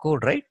 Java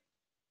code, right?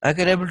 I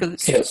can able to,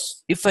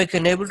 Yes. if I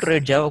can able to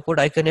write Java code,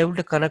 I can able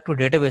to connect to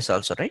database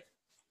also, right?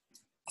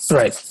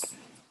 Right.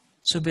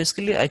 So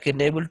basically I can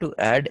able to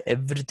add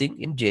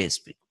everything in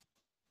JSP.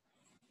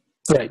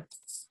 Right.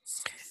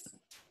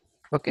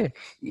 Okay.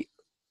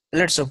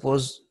 Let's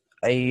suppose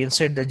I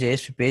inside the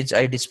JSP page,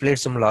 I displayed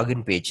some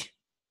login page,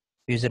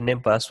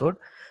 username, password,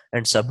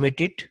 and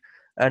submit it.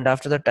 And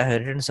after that, I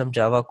have written some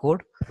Java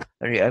code.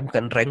 And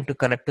I'm trying to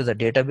connect to the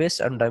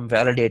database, and I'm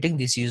validating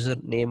this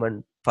username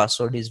and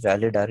password is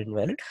valid or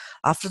invalid.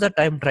 After that,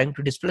 I'm trying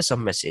to display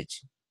some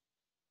message.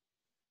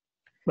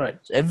 Right.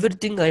 So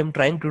everything I am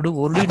trying to do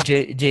only in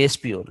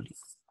JSP only.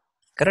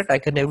 Correct? I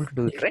can able to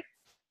do it, right?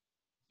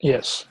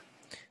 Yes.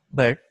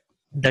 But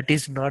that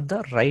is not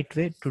the right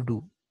way to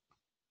do.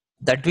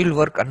 That will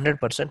work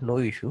 100%, no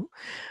issue,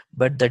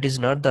 but that is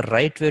not the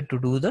right way to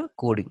do the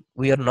coding.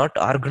 We are not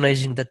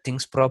organizing the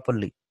things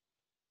properly.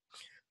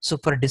 So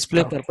for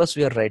display purpose,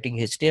 we are writing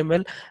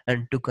HTML,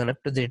 and to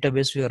connect to the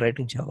database, we are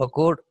writing Java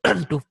code,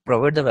 and to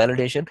provide the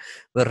validation,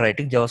 we are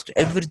writing JavaScript,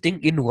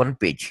 everything in one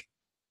page.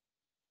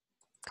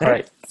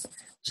 Correct? Right.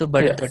 So,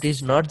 but Yeah. that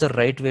is not the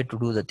right way to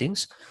do the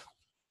things.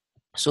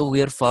 So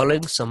we are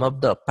following some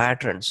of the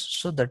patterns.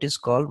 So that is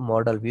called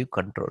model view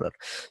controller.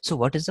 So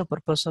what is the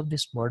purpose of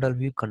this model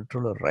view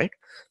controller, right?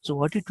 So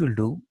what it will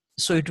do,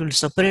 so it will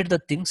separate the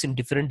things in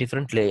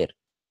different layer.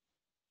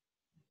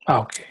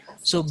 Okay.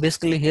 So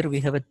basically here we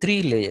have a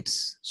 3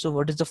 layers. So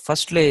what is the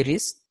first layer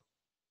is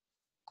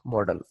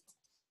model.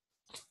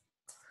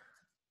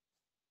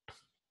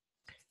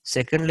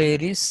 Second layer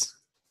is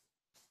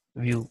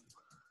view.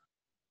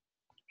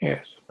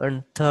 Yes.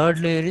 And third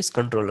layer is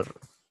controller.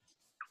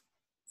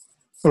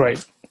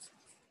 Right.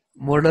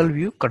 Model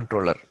view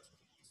controller.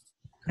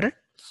 Correct?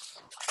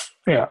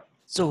 Yeah.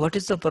 So what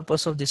is the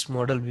purpose of this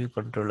model view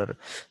controller?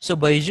 So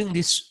by using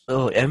this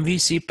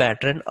MVC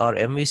pattern or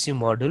MVC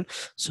model,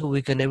 so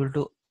we can able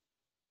to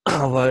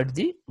avoid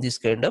this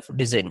kind of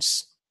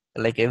designs,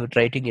 like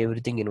writing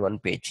everything in one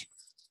page.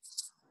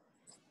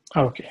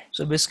 Okay.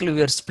 So basically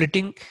we are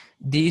splitting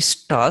these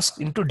tasks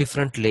into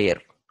different layer.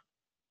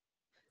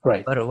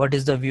 Right. Or what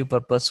is the view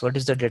purpose? What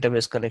is the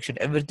database connection?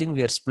 Everything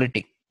we are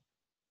splitting.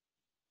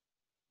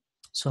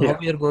 So how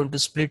we are going to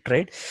split,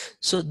 right?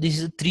 So this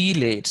is 3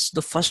 layers.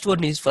 The first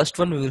one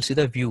we will see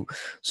the view.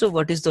 So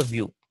what is the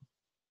view?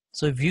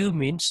 So view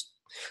means,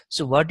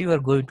 so what you are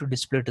going to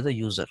display to the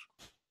user,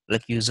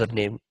 like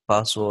username,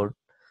 password,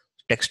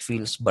 text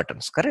fields,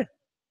 buttons, correct?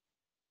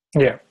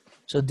 Yeah.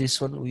 So this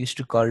one we used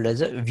to call it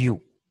as a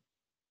view.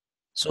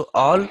 So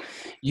all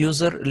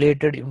user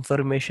related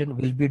information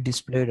will be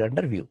displayed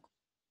under view.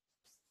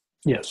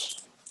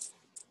 Yes.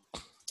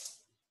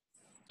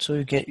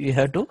 So you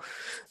have to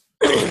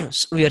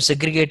so we are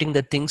segregating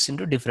the things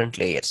into different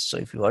layers. So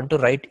if you want to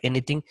write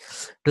anything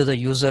to the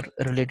user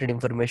related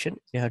information,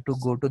 you have to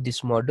go to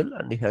this model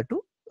and you have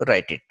to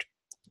write it.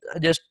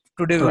 Just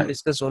today we will Right.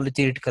 discuss only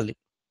theoretically,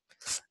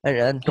 and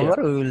Yeah.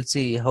 tomorrow we will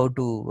see how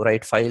to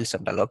write files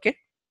and all. Okay.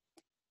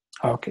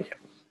 Okay.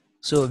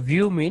 So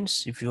view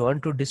means if you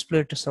want to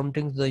display to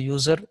something to the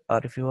user,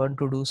 or if you want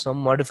to do some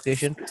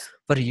modification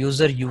for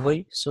user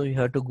UI, so you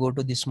have to go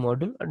to this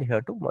model and you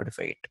have to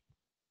modify it.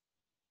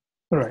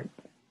 Right.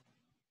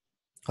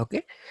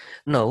 Okay.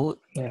 Now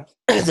Yeah.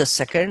 the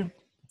second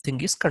thing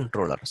is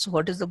controller. So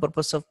what is the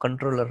purpose of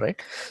controller, right?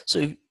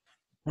 So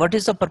what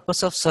is the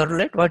purpose of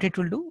servlet? What it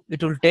will do?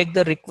 It will take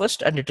the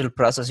request and it will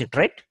process it,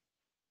 right?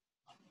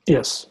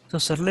 Yes. So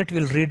servlet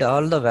will read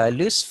all the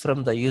values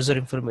from the user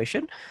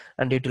information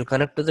and it will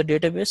connect to the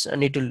database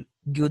and it will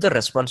give the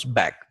response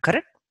back,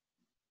 correct?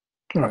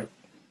 Right.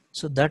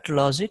 So that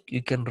logic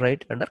you can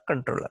write under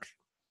controller.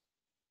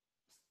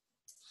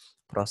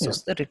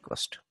 Process the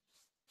request.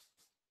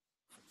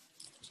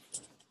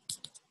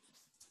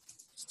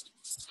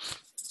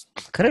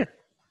 Correct?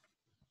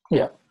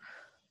 Yeah.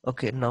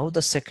 Okay, now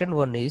the second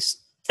one is,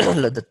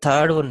 the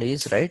third one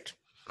is, right?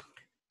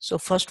 So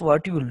first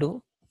what you will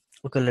do,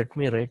 okay, let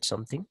me write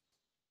something.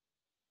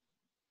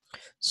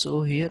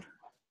 So here,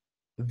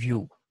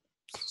 view.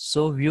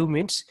 So view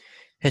means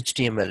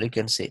HTML, you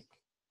can say.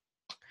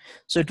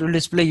 So it will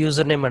display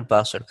username and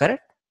password,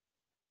 correct?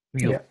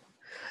 View. Yeah.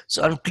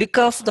 So on click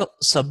of the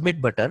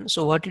submit button,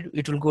 so what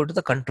it will go to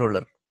the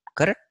controller,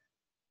 correct?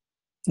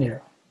 Yeah.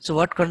 So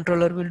what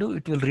controller will do?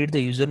 It will read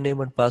the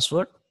username and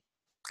password,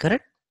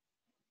 correct?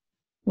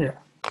 Yeah.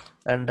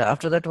 And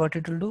after that, what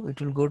it will do?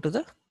 It will go to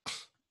the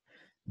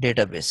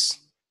database,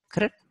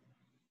 correct?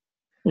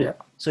 Yeah.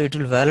 So it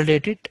will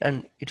validate it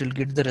and it will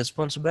get the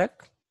response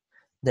back.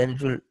 Then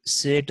it will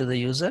say to the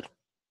user,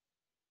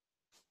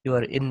 you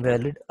are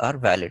invalid or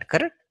valid,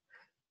 correct?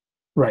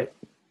 Right.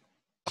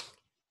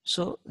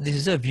 So this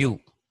is a view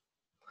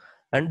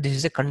and this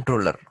is a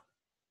controller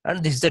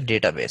and this is the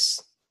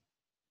database,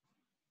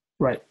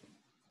 Right.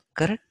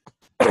 correct?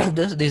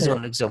 This is Yeah.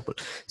 one example.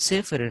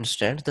 Say for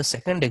instance, the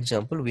second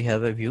example, we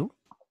have a view,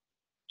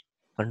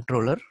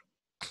 controller.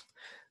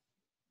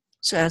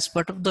 So as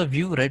part of the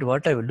view, right,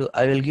 what I will do,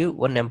 I will give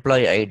one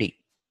employee ID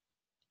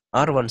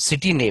or one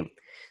city name.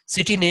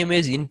 City name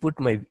is input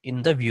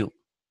in the view.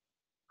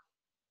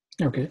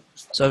 Okay.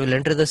 So I will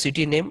enter the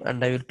city name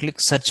and I will click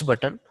search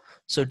button.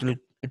 So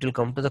it will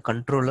come to the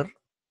controller.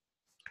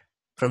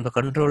 From the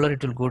controller,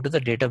 it will go to the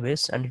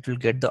database and it will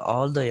get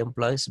all the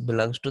employees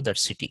belongs to that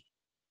city.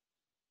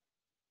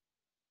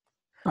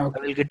 I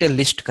Okay. will get a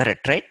list,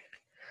 correct, right?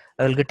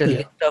 I will get a Yeah.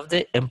 list of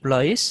the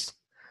employees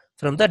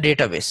from the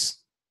database,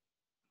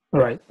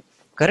 Right.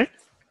 correct?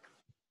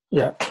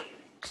 Yeah.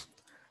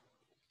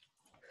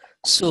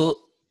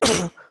 So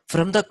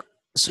from the,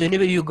 so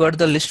anyway, you got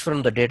the list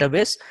from the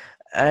database,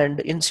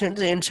 and inside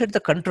the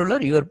controller,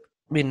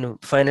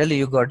 finally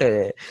you got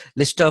a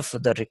list of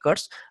the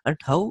records, and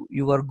how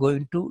you are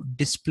going to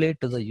display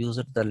to the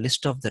user the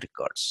list of the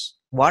records.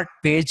 What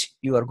page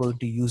you are going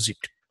to use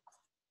it.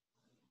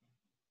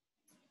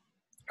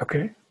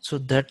 Okay. So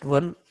that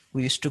one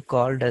we used to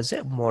call it as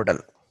a model.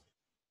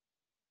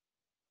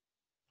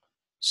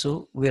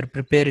 So we are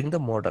preparing the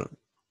model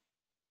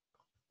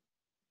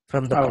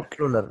from the Okay.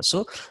 controller.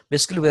 So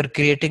basically we are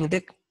creating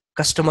the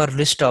customer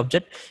list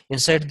object.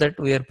 Inside that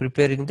we are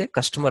preparing the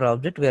customer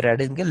object. We are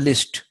adding a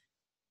list.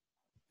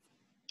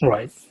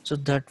 Right. So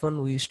that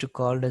one we used to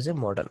call it as a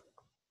model.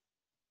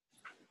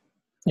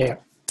 Yeah.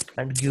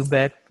 And give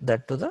back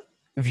that to the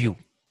view.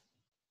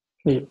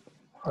 Yeah.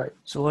 Right.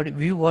 So what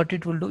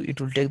it will do? It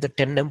will take the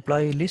 10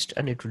 employee list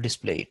and it will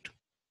display it.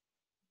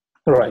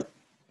 Right.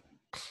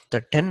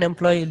 The 10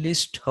 employee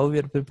list, how we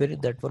are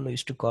preparing that one we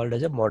used to call it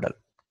as a model.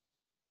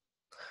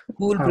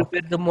 Who will Okay.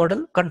 prepare the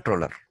model?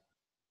 Controller.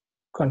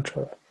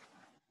 Control.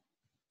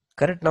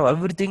 Correct. Now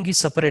everything is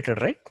separated,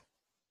 right?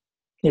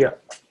 Yeah.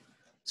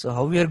 So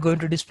how we are going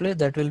to display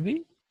that will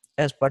be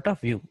as part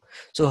of view.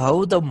 So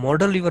how the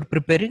model you are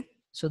preparing,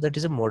 so that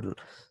is a model.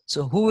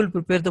 So who will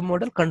prepare the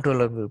model?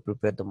 Controller will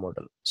prepare the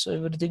model. So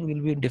everything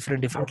will be in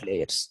different Okay.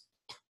 layers.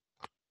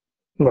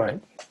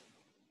 Right.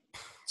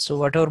 So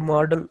whatever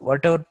model,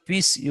 whatever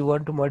piece you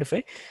want to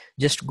modify,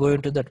 just go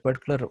into that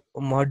particular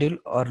module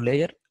or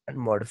layer and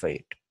modify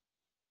it.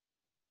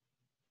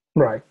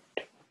 Right.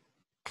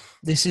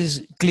 This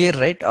is clear,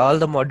 right? All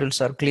the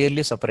modules are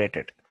clearly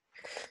separated.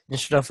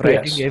 Instead of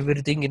writing Yes.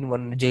 everything in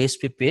one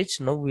JSP page,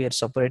 now we are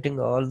separating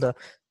all the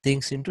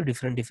things into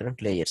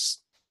different layers.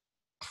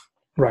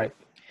 Right.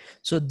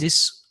 So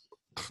this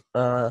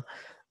uh,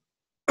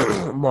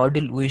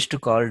 module we used to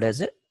call it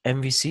as a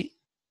MVC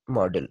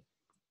module.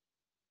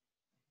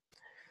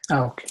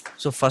 Okay.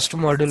 So first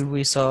module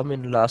we saw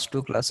in last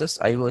two classes,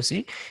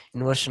 IOC,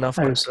 inversion of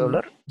IOC.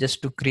 controller.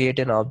 Just to create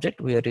an object,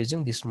 we are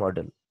using this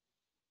model.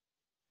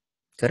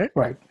 Correct?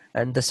 Right.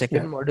 And the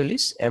second Yeah. model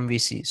is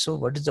MVC. So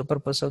what is the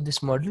purpose of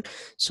this model?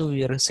 So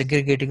we are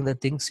segregating the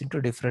things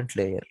into different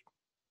layer.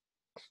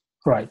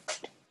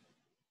 Right.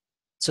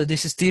 So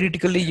this is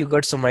theoretically you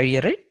got some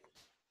idea, right?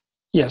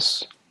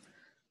 Yes.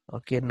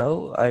 Okay,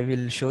 now I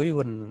will show you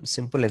one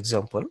simple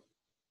example.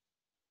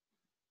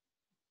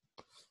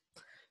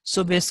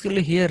 So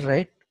basically here,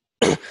 right?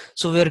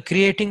 So we are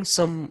creating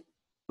some,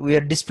 we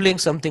are displaying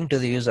something to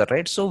the user,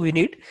 right? So we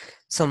need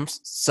some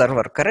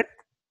server, correct?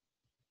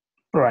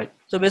 Right.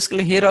 So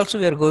basically here also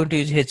we are going to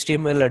use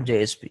HTML and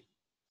JSP.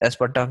 As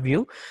part of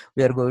view,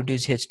 we are going to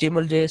use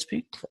HTML,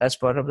 JSP. As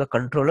part of the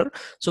controller,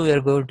 so we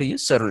are going to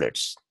use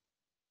servlets.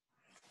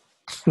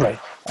 Right.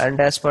 And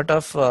as part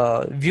of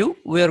view,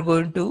 we are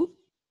going to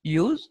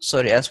use,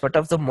 sorry, as part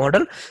of the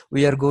model,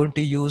 we are going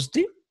to use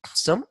the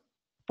some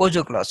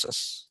POJO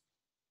classes,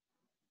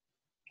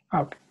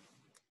 Okay.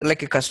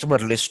 like a customer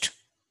list.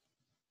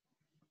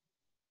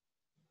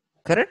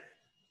 Correct?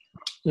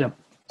 Yep.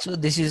 So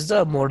this is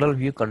the model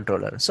view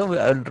controller. So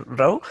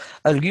now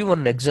I'll give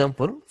one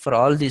example for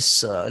all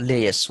these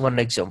layers. One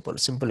example,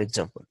 simple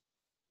example.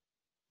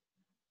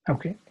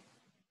 Okay.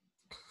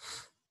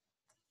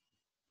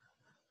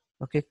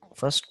 Okay,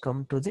 first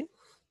come to the.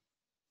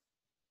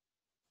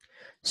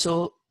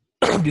 So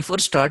before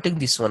starting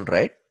this one,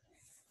 right?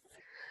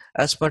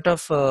 As part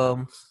of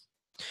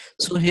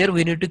so here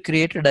we need to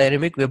create a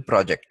dynamic web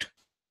project.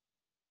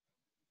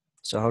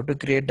 So how to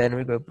create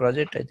dynamic web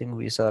project? I think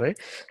we saw, right?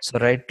 So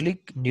right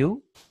click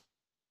new.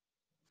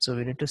 So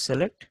we need to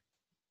select,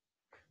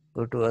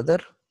 go to other,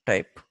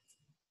 type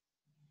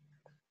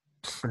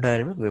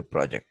dynamic web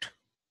project.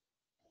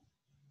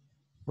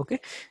 Okay,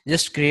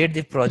 just create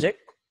the project.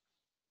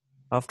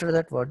 After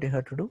that, what you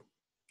have to do?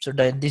 So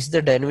this is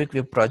the dynamic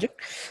web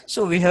project.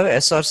 So we have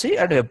SRC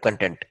and web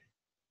content.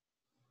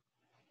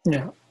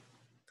 Yeah.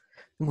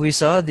 We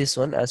saw this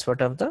one as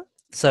part of the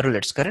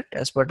servlets, correct?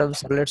 As part of the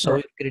servlets,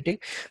 how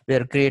we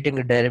are creating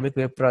a dynamic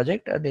web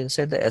project, and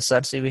inside the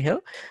SRC we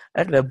have,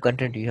 and web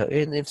content you have.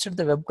 Inside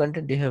the web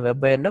content you have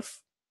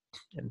web.inf.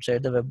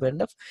 Inside the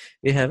web.inf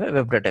we have a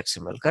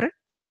web.xml, correct?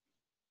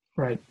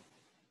 Right.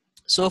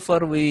 So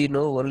far we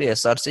know only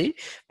SRC,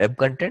 web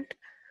content,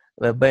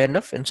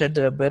 web.inf. Inside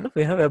the web.inf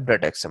we have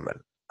web.xml,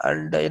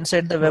 and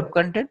inside the web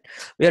content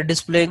we are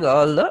displaying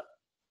all the,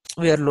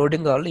 we are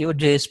loading all your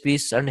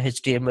JSPs and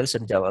HTMLs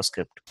and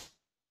JavaScript.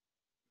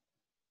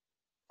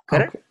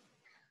 Correct?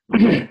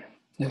 Okay.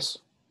 Yes.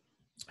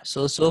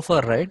 So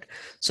far, right?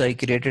 So I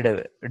created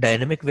a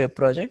dynamic web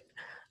project,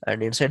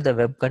 and inside the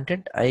web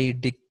content, I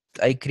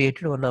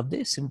created one of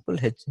the simple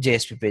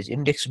JSP page,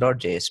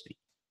 index.jsp.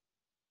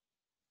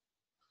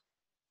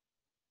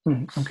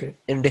 Okay.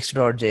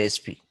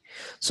 Index.jsp.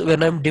 So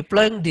when I'm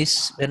deploying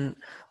this, I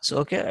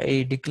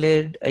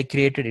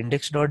created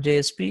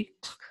index.jsp,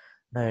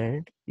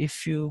 and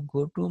if you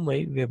go to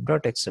my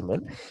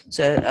web.xml,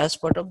 so as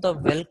part of the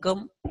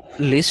welcome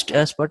list,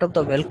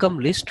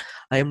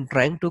 I am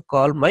trying to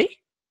call my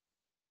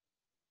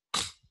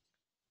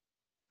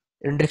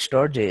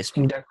index.jsp.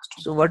 Index.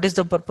 So what is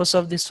the purpose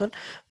of this one?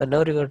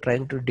 Whenever you are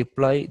trying to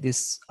deploy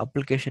this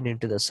application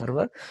into the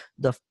server,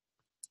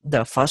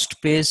 the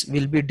first page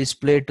will be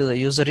displayed to the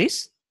user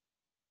is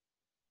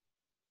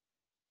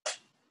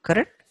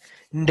correct,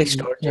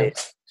 index.jsp. Yeah.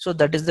 So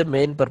that is the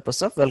main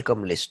purpose of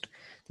welcome list.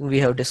 We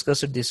have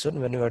discussed this one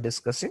when we are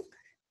discussing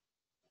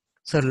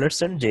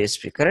servlets and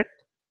JSP,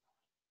 correct?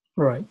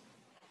 Right.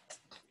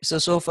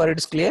 So far it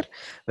is clear.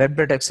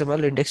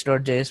 Web.xml,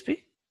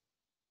 index.jsp.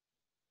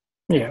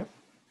 Yeah.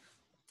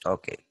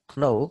 Okay.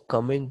 Now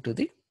coming to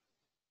the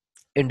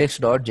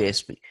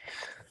index.jsp.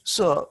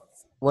 So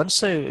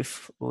once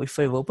if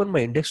I open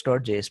my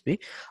index.jsp,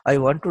 I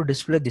want to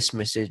display this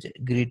message,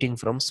 greeting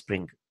from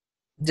Spring,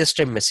 just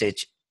a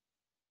message,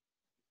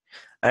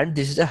 and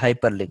this is a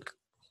hyperlink.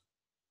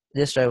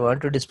 Just I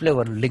want to display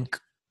one link.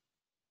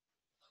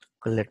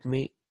 Let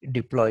me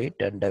deploy it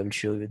and I will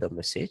show you the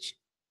message.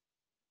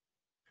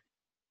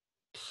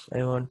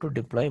 I want to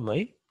deploy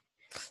my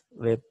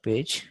web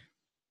page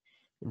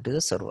into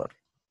the server.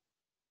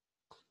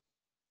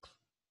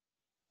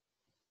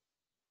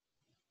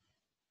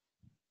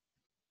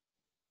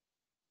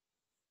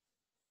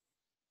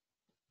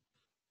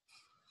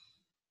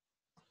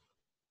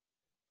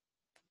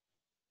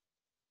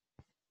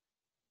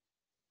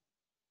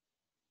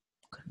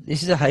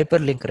 This is a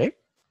hyperlink, right?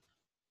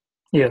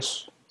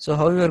 Yes. So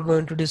how we are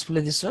going to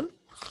display this one?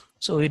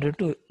 So we need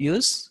to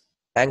use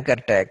anchor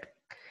tag.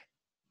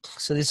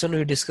 So this one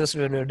we discussed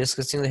when we were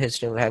discussing the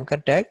HTML anchor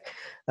tag,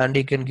 and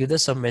you can give the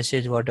some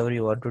message whatever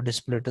you want to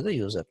display to the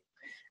user.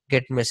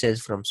 Get message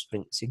from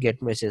Spring. See,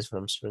 get message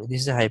from Spring.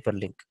 This is a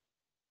hyperlink.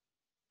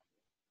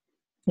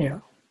 Yeah.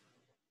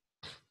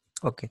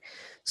 Okay.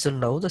 So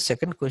now the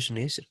second question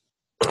is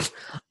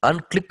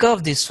on click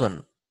of this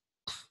one,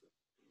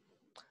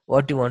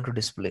 what you want to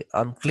display.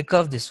 On click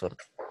of this one,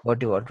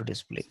 what you want to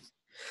display.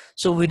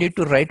 So we need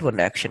to write one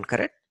action,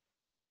 correct?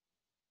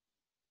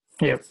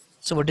 Yep.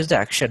 So what is the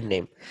action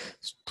name?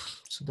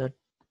 So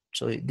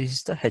this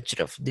is the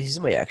href. This is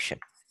my action.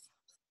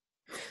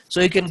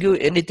 So you can give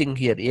anything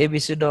here,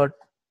 abc dot,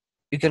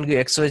 you can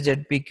give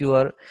xyz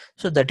pqr.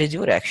 So that is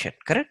your action,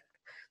 correct?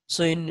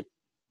 So in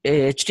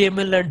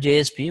HTML and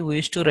JSP, we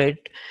used to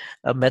write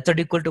a method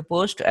equal to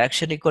post,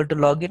 action equal to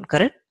login,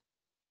 correct?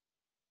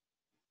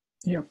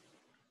 Yep.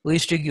 We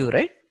used to give,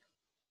 right?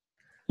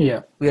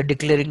 Yeah. We are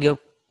declaring a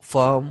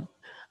form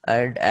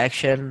and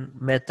action,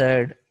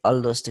 method,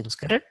 all those things,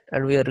 correct?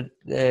 And we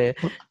are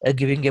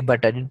giving a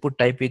button, input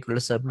type equal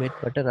to submit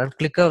button. And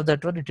click of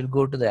that one, it will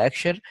go to the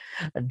action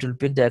and it will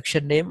pick the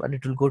action name and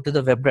it will go to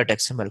the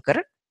web.xml,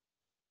 correct?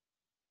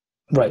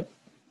 Right.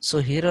 So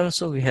here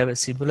also we have a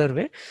similar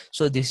way.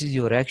 So this is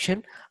your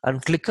action,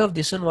 and click of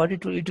this one, what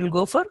it will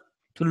go for?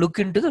 To look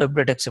into the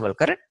web.xml,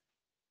 correct?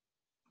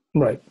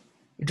 Right.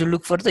 It will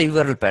look for the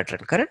URL pattern,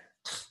 correct?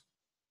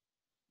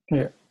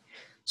 Yeah.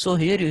 So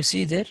here you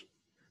see there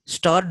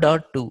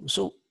star.to.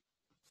 So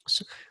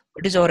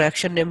what is our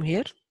action name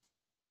here?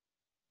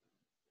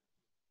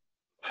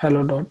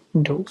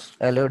 Hello.do.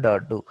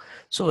 Hello.do.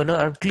 So when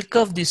I click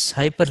of this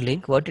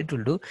hyperlink, what it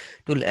will do?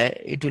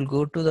 It will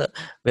go to the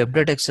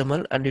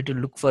web.xml and it will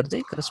look for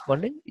the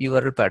corresponding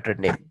URL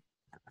pattern name.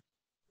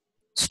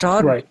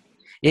 Star Right.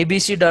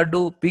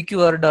 abc.do,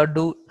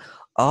 pqr.do,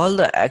 all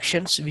the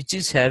actions which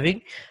is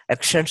having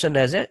extension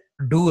as a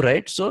do,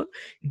 right? So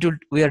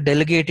we are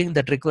delegating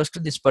that request to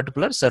this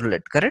particular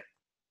servlet, correct?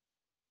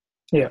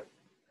 Yeah.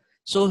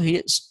 So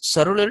here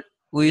servlet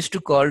we used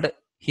to call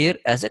here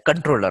as a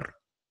controller.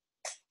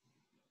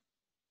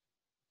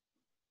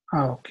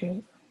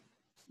 Okay.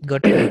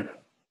 Got it?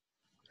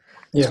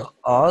 Yeah. So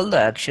all the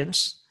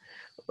actions,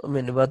 I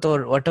mean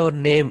whatever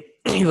name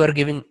you are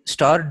giving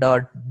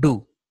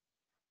star.do,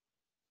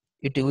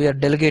 we are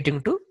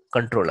delegating to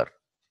controller.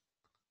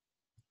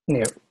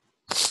 Yeah.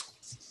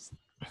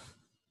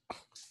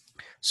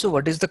 So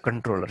what is the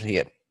controller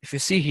here? If you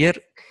see here,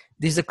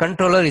 this is the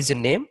controller is a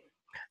name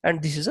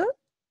and this is a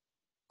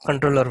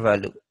controller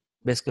value,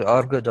 basically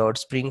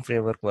argo.spring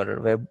framework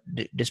web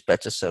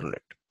dispatcher servlet,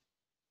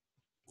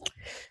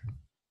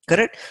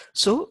 correct?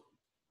 So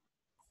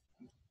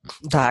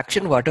the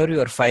action whatever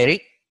you are firing,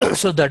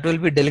 so that will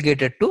be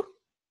delegated to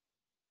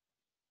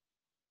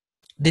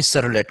this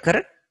servlet,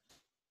 correct?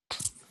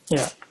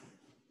 Yeah.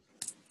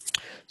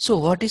 So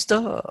what is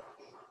the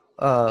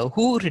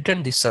who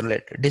written this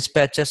servlet?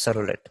 Dispatcher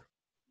servlet.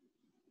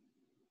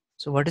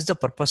 So what is the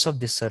purpose of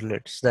this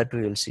servlet? That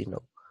we will see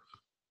now.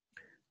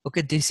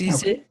 Okay, this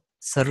is Okay. a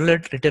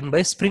servlet written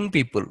by Spring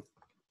people.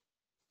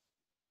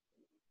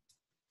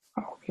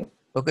 Okay.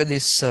 Okay,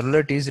 this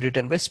servlet is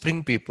written by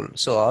Spring people.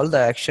 So all the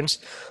actions,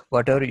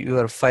 whatever you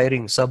are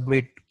firing,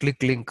 submit,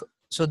 click link,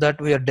 so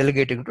that we are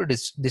delegating to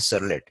this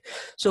servlet.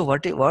 So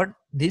what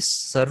this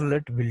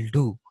servlet will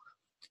do,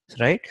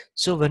 right?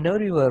 So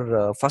whenever you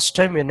are first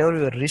time, whenever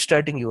you are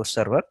restarting your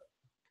server,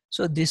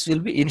 so this will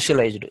be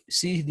initialized.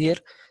 See there,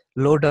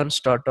 load on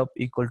startup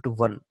equal to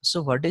 1.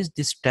 So what is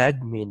this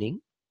tag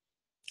meaning?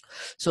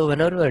 So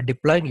whenever you are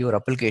deploying your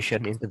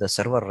application into the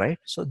server, right?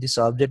 So this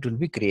object will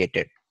be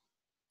created.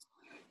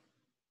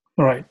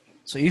 Right.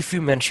 So if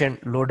you mention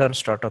load on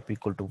startup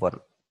equal to 1.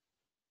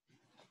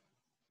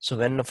 So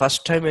when the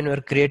first time when you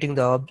are creating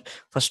the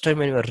first time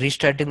when you are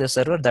restarting the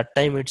server, that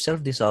time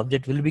itself this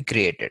object will be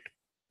created.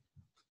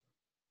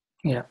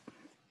 Yeah.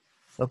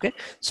 Okay.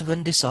 So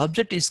when this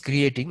object is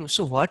creating,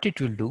 so what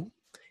it will do?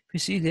 If you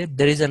see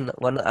there is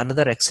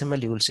another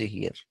XML you will see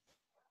here.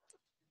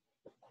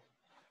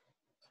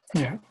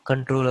 Yeah.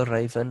 Controller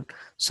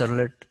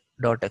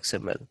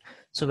servlet.xml.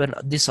 So when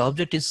this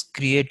object is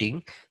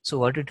creating, so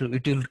what it will do?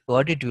 It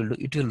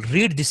will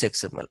read this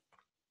XML.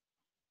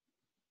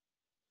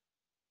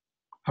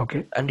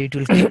 Okay. And it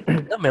will keep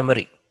the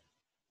memory.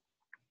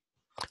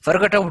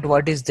 Forget about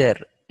what is there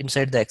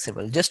inside the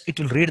XML. Just it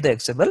will read the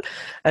XML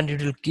and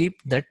it will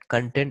keep that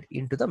content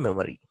into the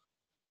memory.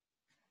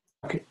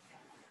 Okay.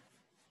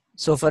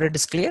 So far it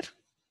is clear.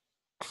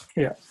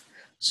 Yeah.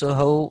 So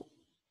how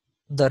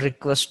the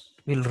request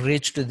will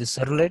reach to the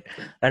servlet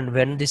and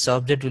when this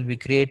object will be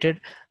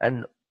created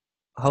and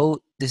how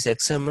this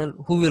XML,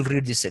 who will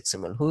read this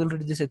XML? Who will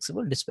read this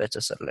XML? Dispatcher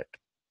servlet.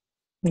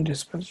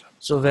 Dispatcher.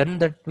 So when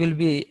that will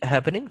be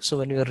happening? So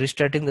when you are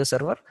restarting the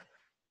server,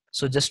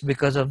 so just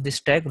because of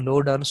this tag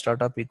load on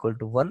startup equal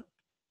to 1.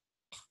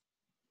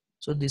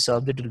 So this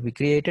object will be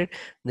created.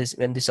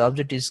 When this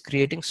object is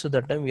creating, so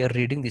that time we are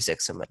reading this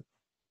XML.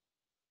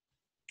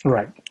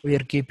 Right. We are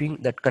keeping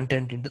that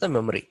content into the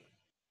memory.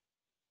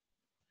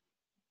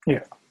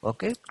 Yeah.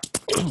 Okay.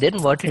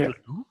 Then what it will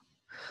do?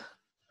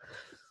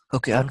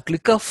 Okay, on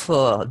click of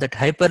that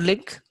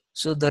hyperlink,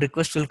 so the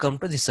request will come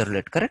to the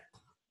servlet, correct?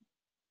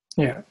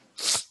 Yeah.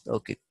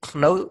 Okay.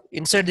 Now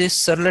inside this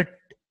servlet,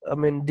 I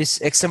mean this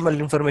XML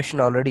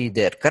information already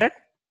there, correct?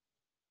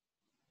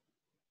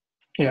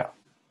 Yeah.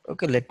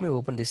 Okay, let me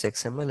open this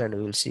XML and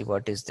we will see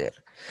what is there.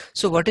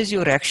 So what is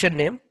your action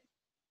name?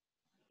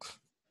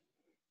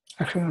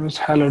 action is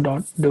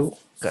hello.do.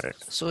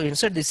 Correct. So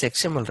inside this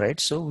XML, right?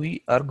 So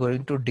we are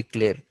going to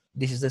declare,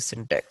 this is the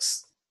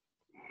syntax.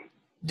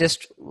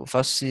 Just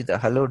first see the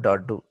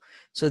hello.do.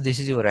 So this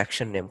is your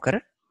action name,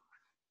 correct?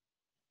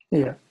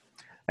 Yeah.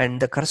 And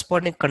the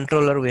corresponding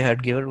controller we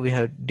had given, we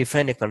have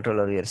defined a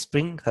controller here,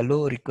 Spring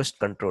Hello Request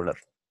Controller.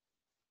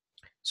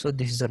 So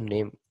this is the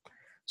name.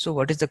 So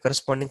what is the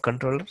corresponding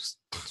controllers?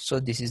 So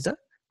this is the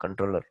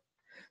controller.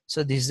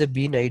 So this is the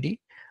bean ID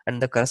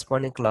and the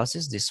corresponding class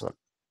is this one.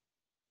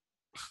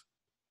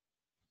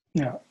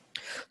 Yeah.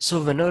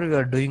 So whenever you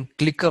are doing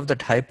click of that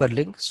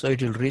hyperlink, so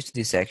it will reach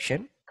this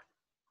action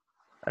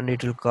and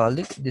it will call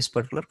this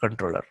particular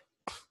controller.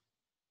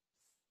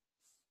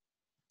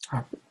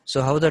 Okay.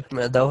 So how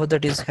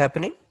that is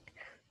happening?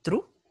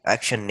 Through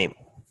action name,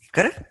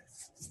 correct?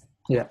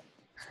 Yeah.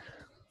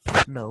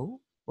 Now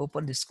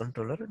open this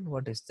controller and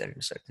what is there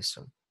inside this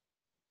one?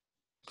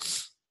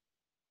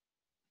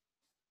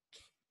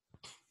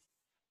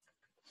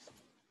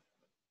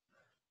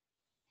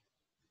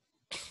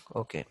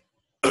 Okay.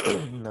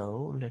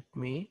 Now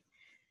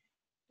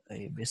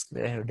I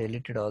have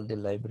deleted all the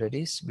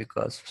libraries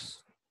because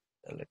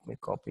let me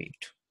copy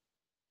it.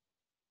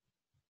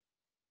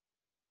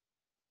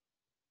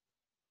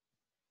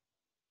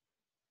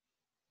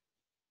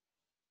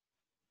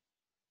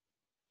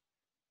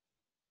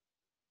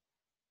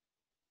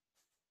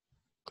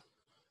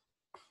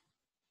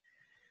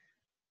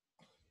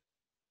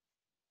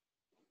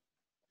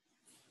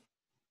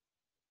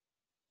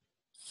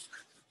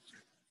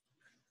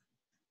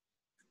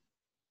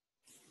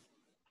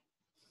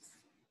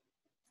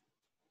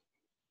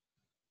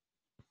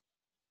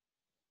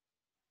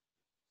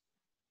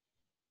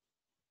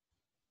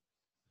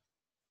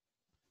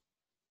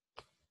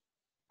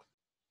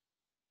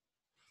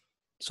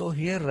 So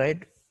here,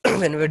 right,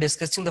 when we were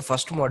discussing the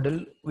first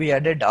model, we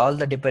added all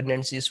the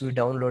dependencies we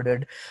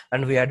downloaded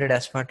and we added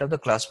as part of the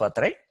class path,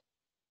 right?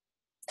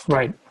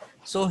 Right.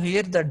 So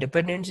here the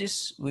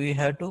dependencies we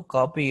have to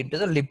copy into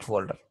the lib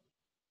folder.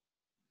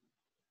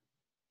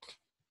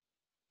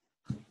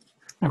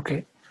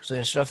 Okay. So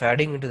instead of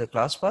adding into the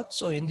class path,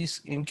 so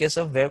in case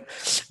of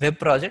web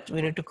project, we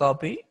need to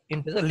copy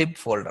into the lib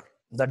folder,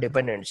 the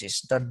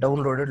dependencies, the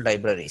downloaded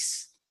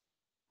libraries.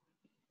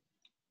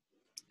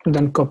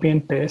 Then copy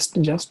and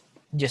paste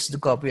Just the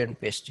copy and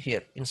paste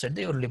here inside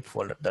your lib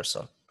folder. That's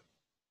all.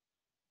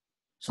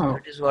 So Oh.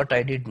 that is what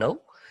I did now.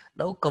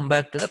 Now come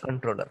back to the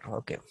controller.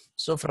 Okay.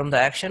 So from the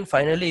action,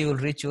 finally you will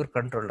reach your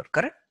controller,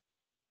 correct?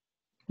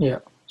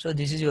 Yeah. So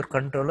this is your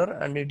controller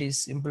and it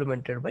is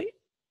implemented by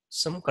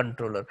some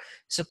controller.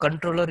 So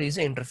controller is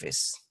an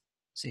interface.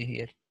 See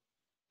here.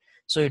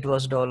 So it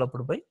was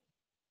developed by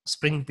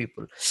Spring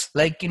people.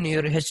 Like in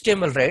your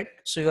HTML, right?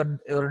 So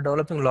you're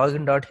developing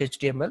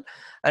login.html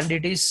and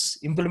it is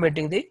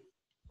implementing the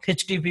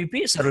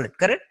HTTP servlet,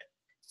 correct?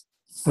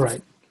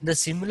 Right. The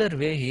similar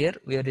way here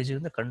we are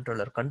using the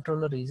controller.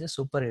 Controller is a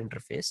super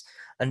interface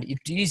and it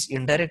is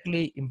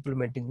indirectly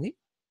implementing the,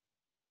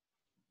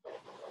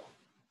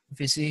 if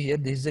you see here,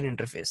 this is an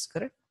interface,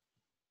 correct?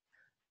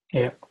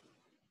 Yeah.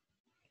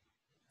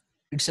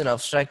 It's an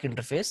abstract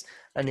interface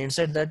and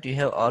inside that you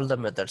have all the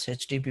methods,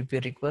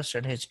 HTTP request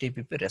and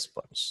HTTP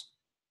response,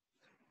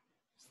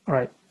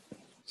 Right.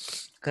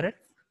 correct?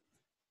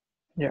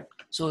 Yeah.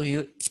 So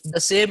the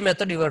same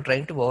method you are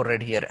trying to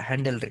override here,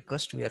 handle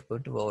request, we are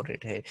going to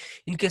override here.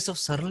 In case of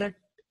servlet,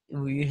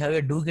 we have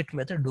a do get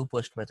method, do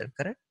post method,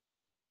 correct?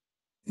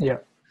 Yeah.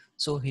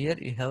 So here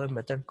you have a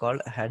method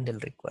called handle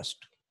request.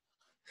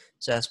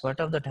 So as part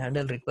of that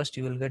handle request,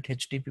 you will get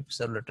HTTP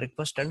servlet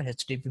request and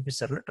HTTP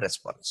servlet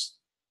response.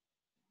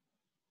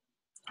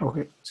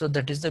 Okay. So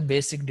that is the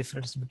basic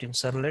difference between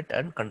servlet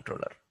and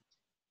controller.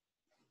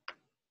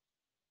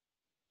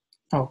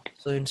 Okay.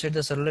 So inside the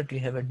servlet, you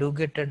have a do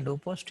get and do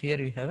post.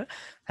 Here you have a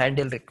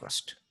handle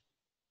request.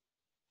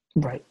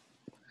 Right.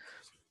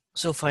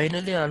 So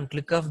finally, on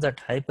click of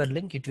that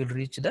hyperlink, it will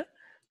reach the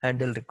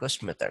handle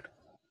request method.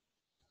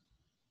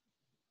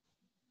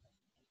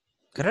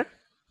 Correct?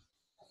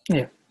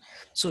 Yeah.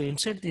 So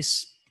inside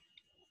this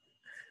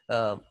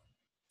uh,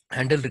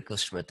 handle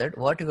request method,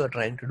 what you are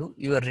trying to do,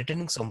 you are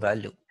returning some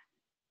value.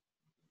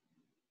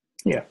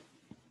 Yeah.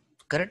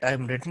 Correct? I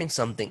am returning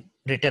something.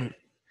 Return.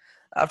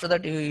 After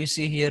that, you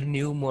see here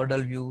new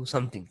model view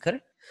something.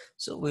 Correct?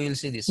 So we will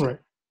see this one.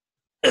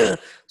 Right.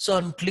 So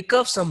on click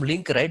of some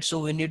link, right? So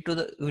we need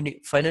to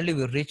finally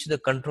we reach the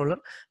controller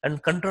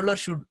and controller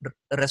should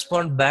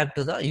respond back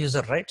to the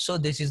user, right? So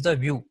this is the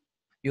view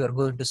you are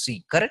going to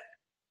see, correct?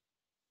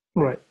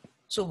 Right.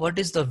 So what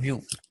is the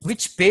view?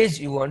 Which page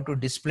you want to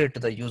display to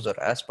the user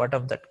as part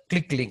of that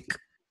click link?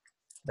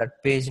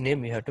 That page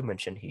name you have to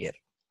mention here.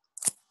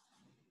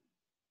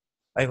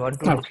 I want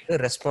to Okay. display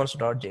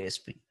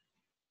response.jsp,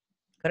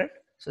 correct?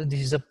 So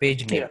this is a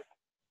page name. Yeah.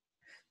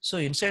 So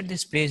inside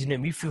this page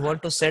name, if you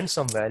want to send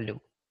some value,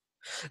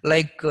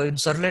 like in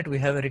servlet, we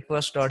have a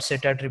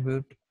request.set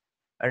attribute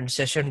and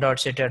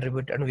session.set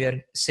attribute, and we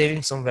are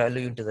saving some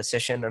value into the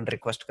session and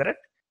request, correct?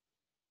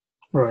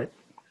 Right.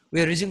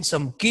 We are using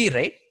some key,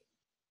 right?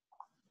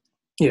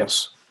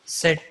 Yes.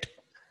 Set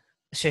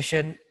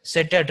session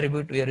set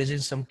attribute, we are using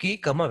some key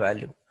comma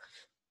value.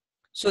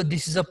 So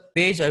this is a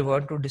page I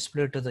want to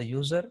display to the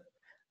user,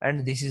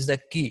 and this is the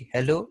key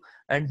hello,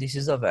 and this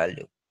is the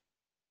value.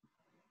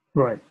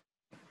 Right.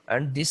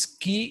 And this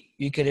key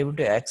you can able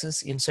to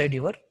access inside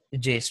your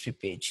JSP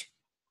page.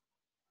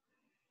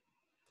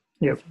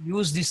 Yep. If you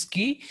use this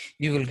key,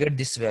 you will get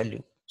this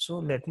value. So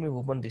let me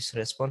open this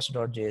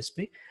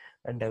response.jsp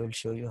and I will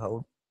show you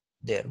how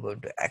they are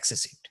going to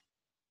access it.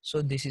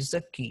 So this is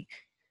the key.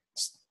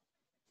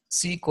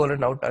 C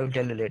colon out, I will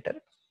tell you later.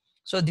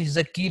 So this is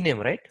the key name,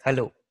 right?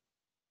 Hello,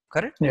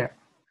 correct? Yeah.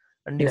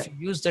 And Yeah. if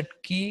you use that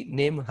key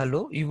name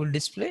hello, you will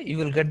display, you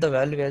will get the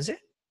value as a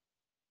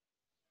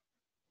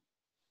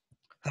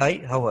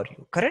hi, how are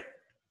you, correct?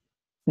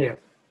 Yeah.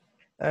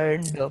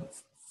 And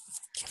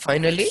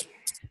finally,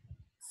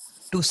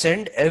 to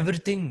send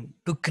everything,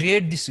 to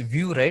create this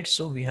view, right?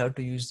 So we have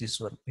to use this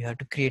one. We have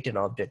to create an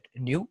object, a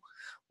new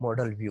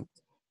model view.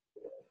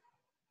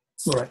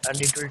 Right.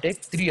 And it will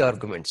take 3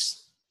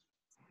 arguments.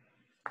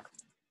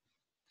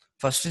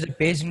 First is the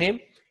page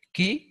name,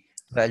 key,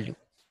 value.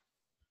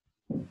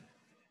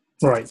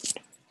 Right.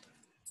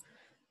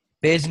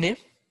 Page name,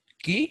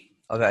 key,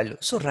 a value.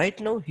 So right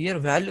now here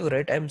value,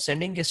 right? I'm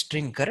sending a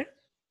string, correct?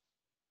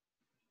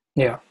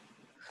 Yeah.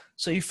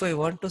 So if I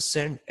want to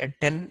send a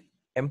 10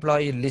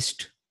 employee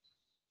list,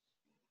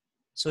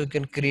 so you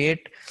can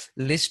create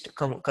list,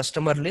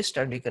 customer list,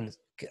 and you can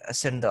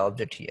send the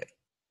object here.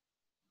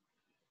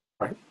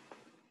 Right.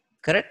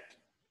 Correct?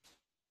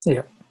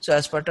 Yeah. So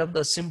as part of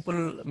the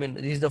simple, I mean,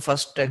 this is the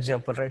first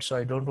example, right? So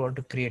I don't want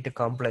to create a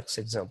complex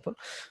example.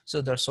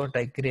 So that's what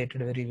I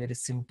created, very, very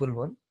simple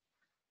one.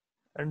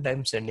 And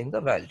I'm sending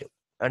the value.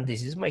 And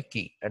this is my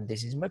key. And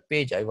this is my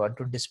page I want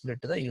to display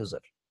to the user.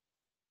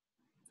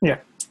 Yeah.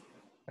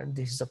 And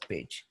this is the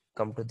page.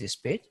 Come to this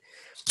page.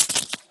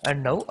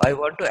 And now I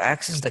want to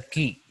access the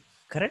key,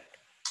 correct?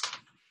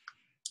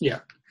 Yeah.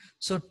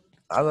 So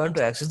I want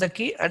to access the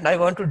key and I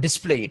want to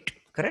display it,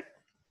 correct?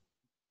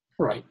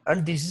 Right.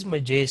 And this is my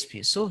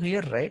JSP. So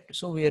here, right?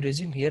 So we are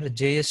using here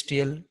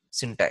JSTL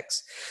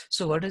syntax.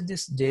 So what is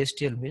this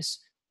JSTL means?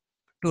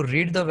 To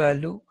read the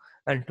value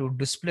and to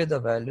display the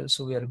value.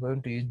 So we are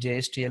going to use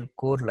JSTL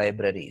core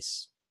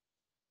libraries.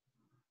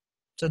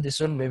 So this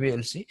one maybe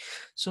you'll see.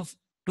 So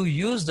to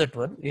use that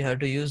one, we have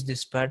to use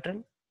this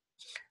pattern,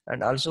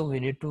 and also we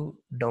need to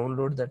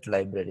download that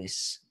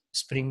libraries.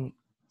 Spring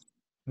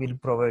will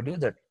provide you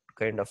that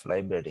kind of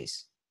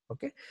libraries.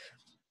 Okay,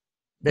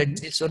 that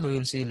this one we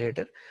will see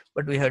later.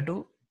 But we have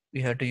to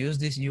use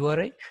this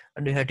URI,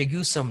 and we have to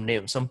give some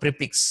name, some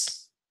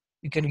prefix.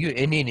 You can give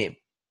any name.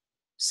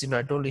 See,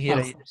 not only here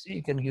IOC,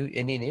 you can give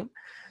any name.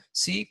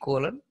 C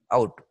colon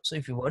out. So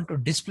if you want to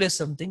display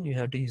something, you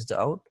have to use the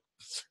out,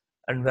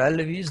 and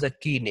value is the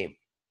key name.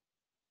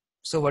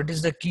 So what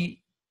is the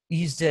key?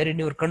 Is there in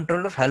your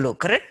controller? Hello,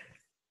 correct?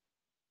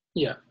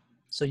 Yeah.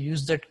 So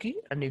use that key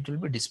and it will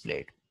be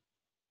displayed.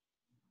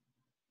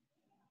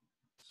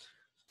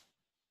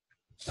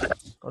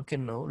 Okay,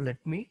 now let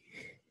me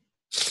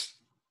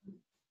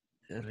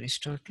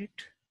restart it.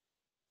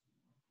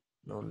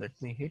 Now let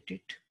me hit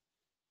it.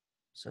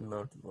 So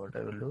now what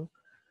I will do,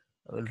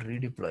 I will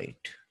redeploy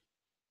it.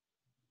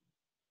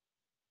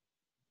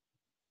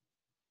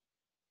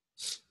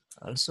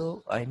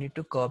 Also, I need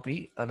to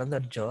copy another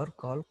jar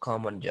called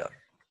common jar.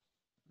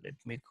 Let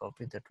me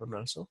copy that one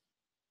also.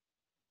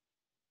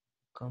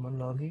 Common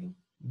logging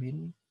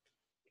bin.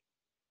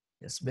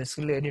 Yes,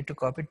 basically I need to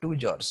copy 2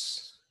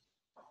 jars.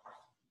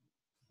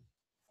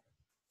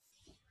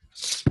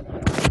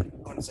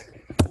 1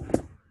 second.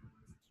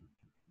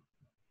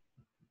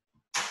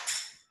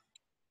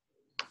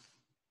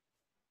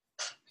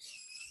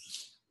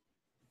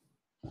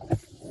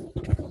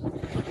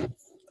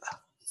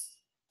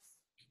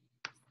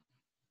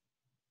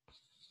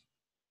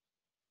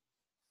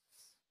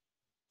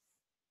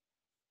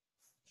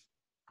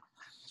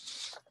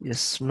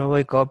 Yes, now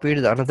I copied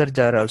another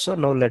jar also.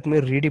 Now let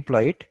me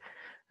redeploy it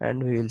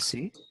and we will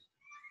see.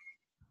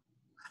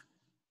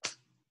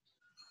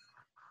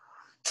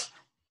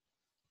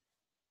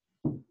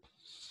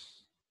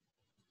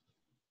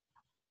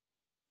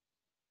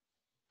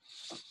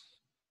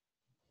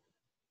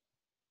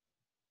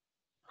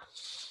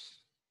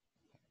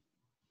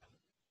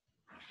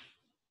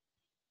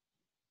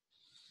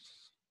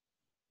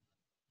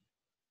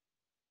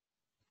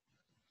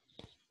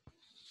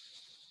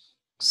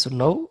 So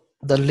now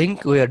the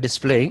link we are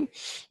displaying,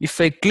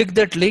 if I click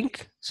that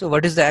link, so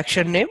what is the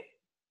action name?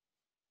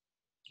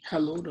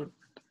 Hello.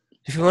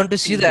 If you want to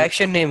see the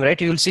action name, right,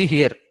 you will see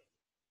here.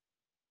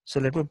 So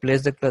let me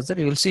place the cursor.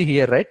 You will see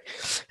here, right?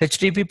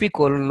 HTTP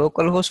colon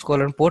localhost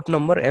colon port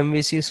number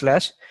MVC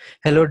slash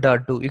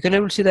hello.2. You can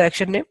able to see the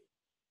action name,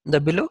 the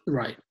below.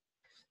 Right.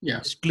 Yeah.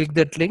 Just click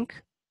that link.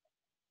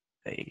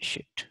 Hey,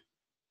 shit.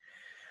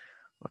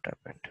 What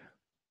happened?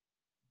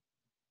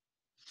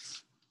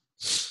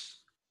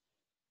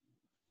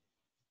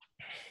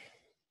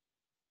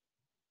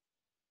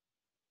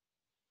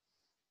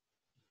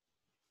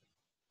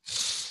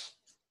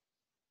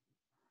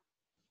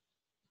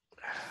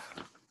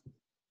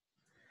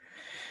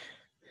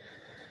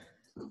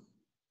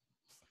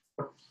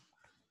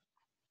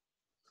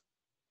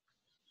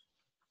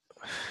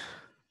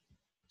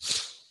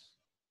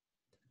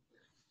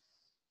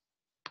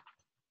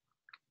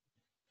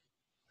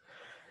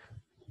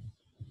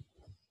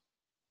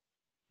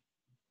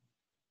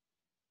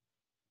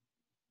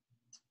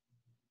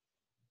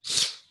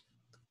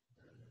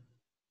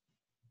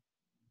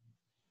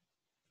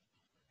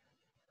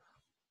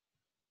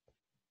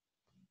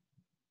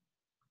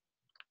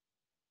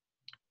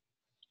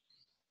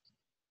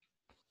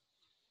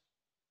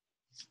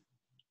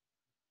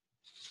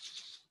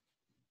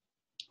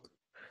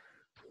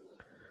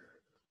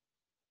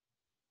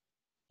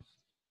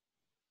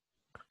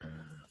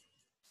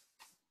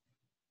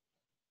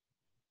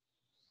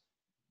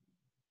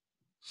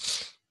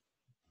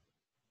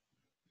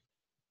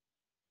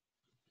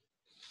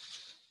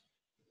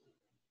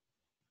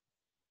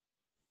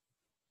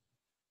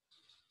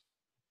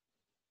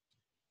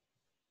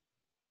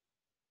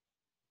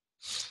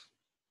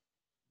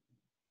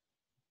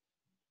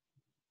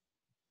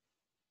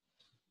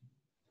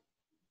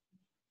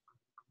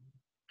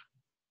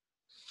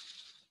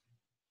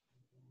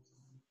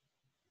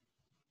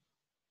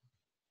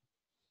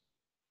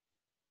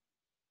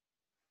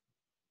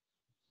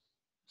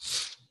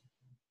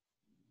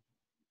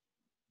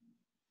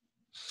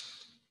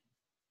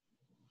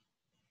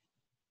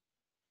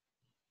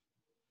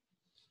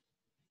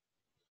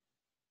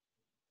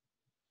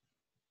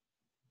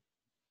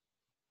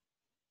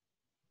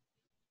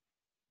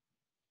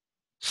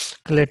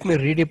 Let me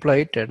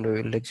redeploy it and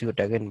we will execute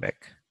again back.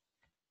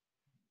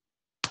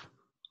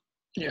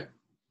 Yeah.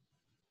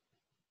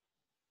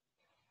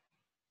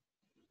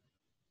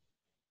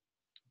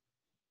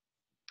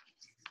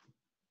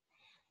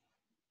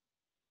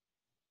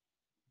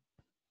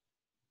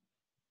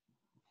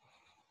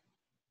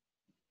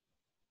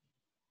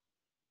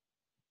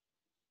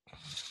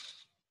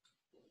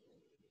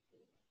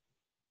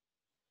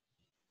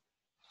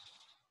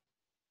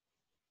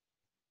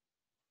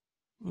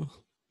 Mm.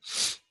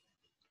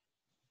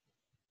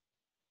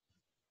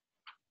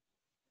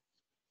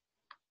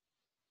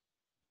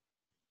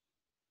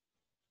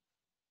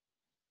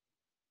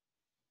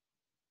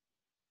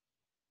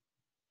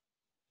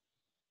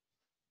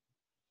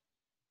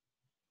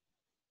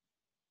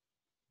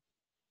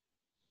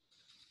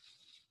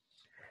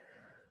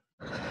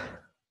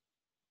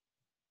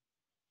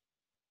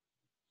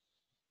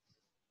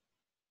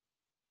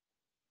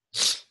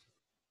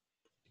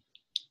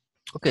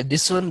 Okay,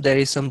 this one there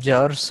is some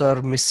jars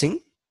are missing.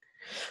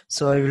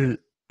 So I will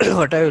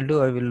what I will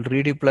do, I will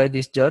redeploy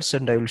these jars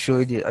and I will show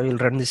you I will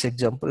run this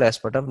example as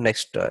part of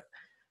next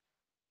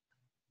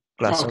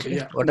class. Okay. Okay,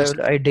 Yeah. what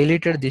Understood. I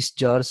deleted these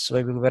jars.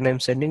 So when I'm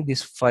sending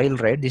this file,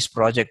 right, this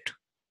project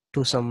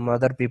to some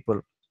other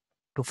people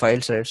to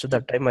files, right, so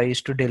that time I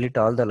used to delete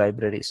all the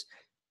libraries.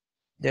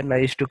 Then I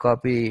used to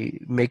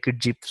copy, make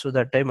it zip. So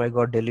that time I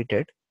got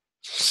deleted.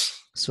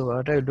 So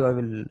what I will do, I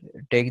will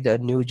take the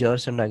new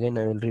jars and again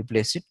I will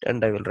replace it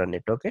and I will run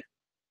it. Okay.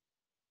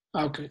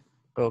 Okay.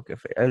 Okay,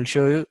 fine. I will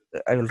show you.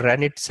 I will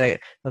run it say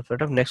as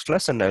part of next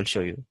class and I will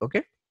show you.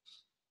 Okay.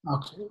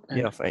 Okay. Yeah,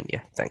 Thank you. fine.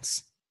 Yeah,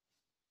 thanks.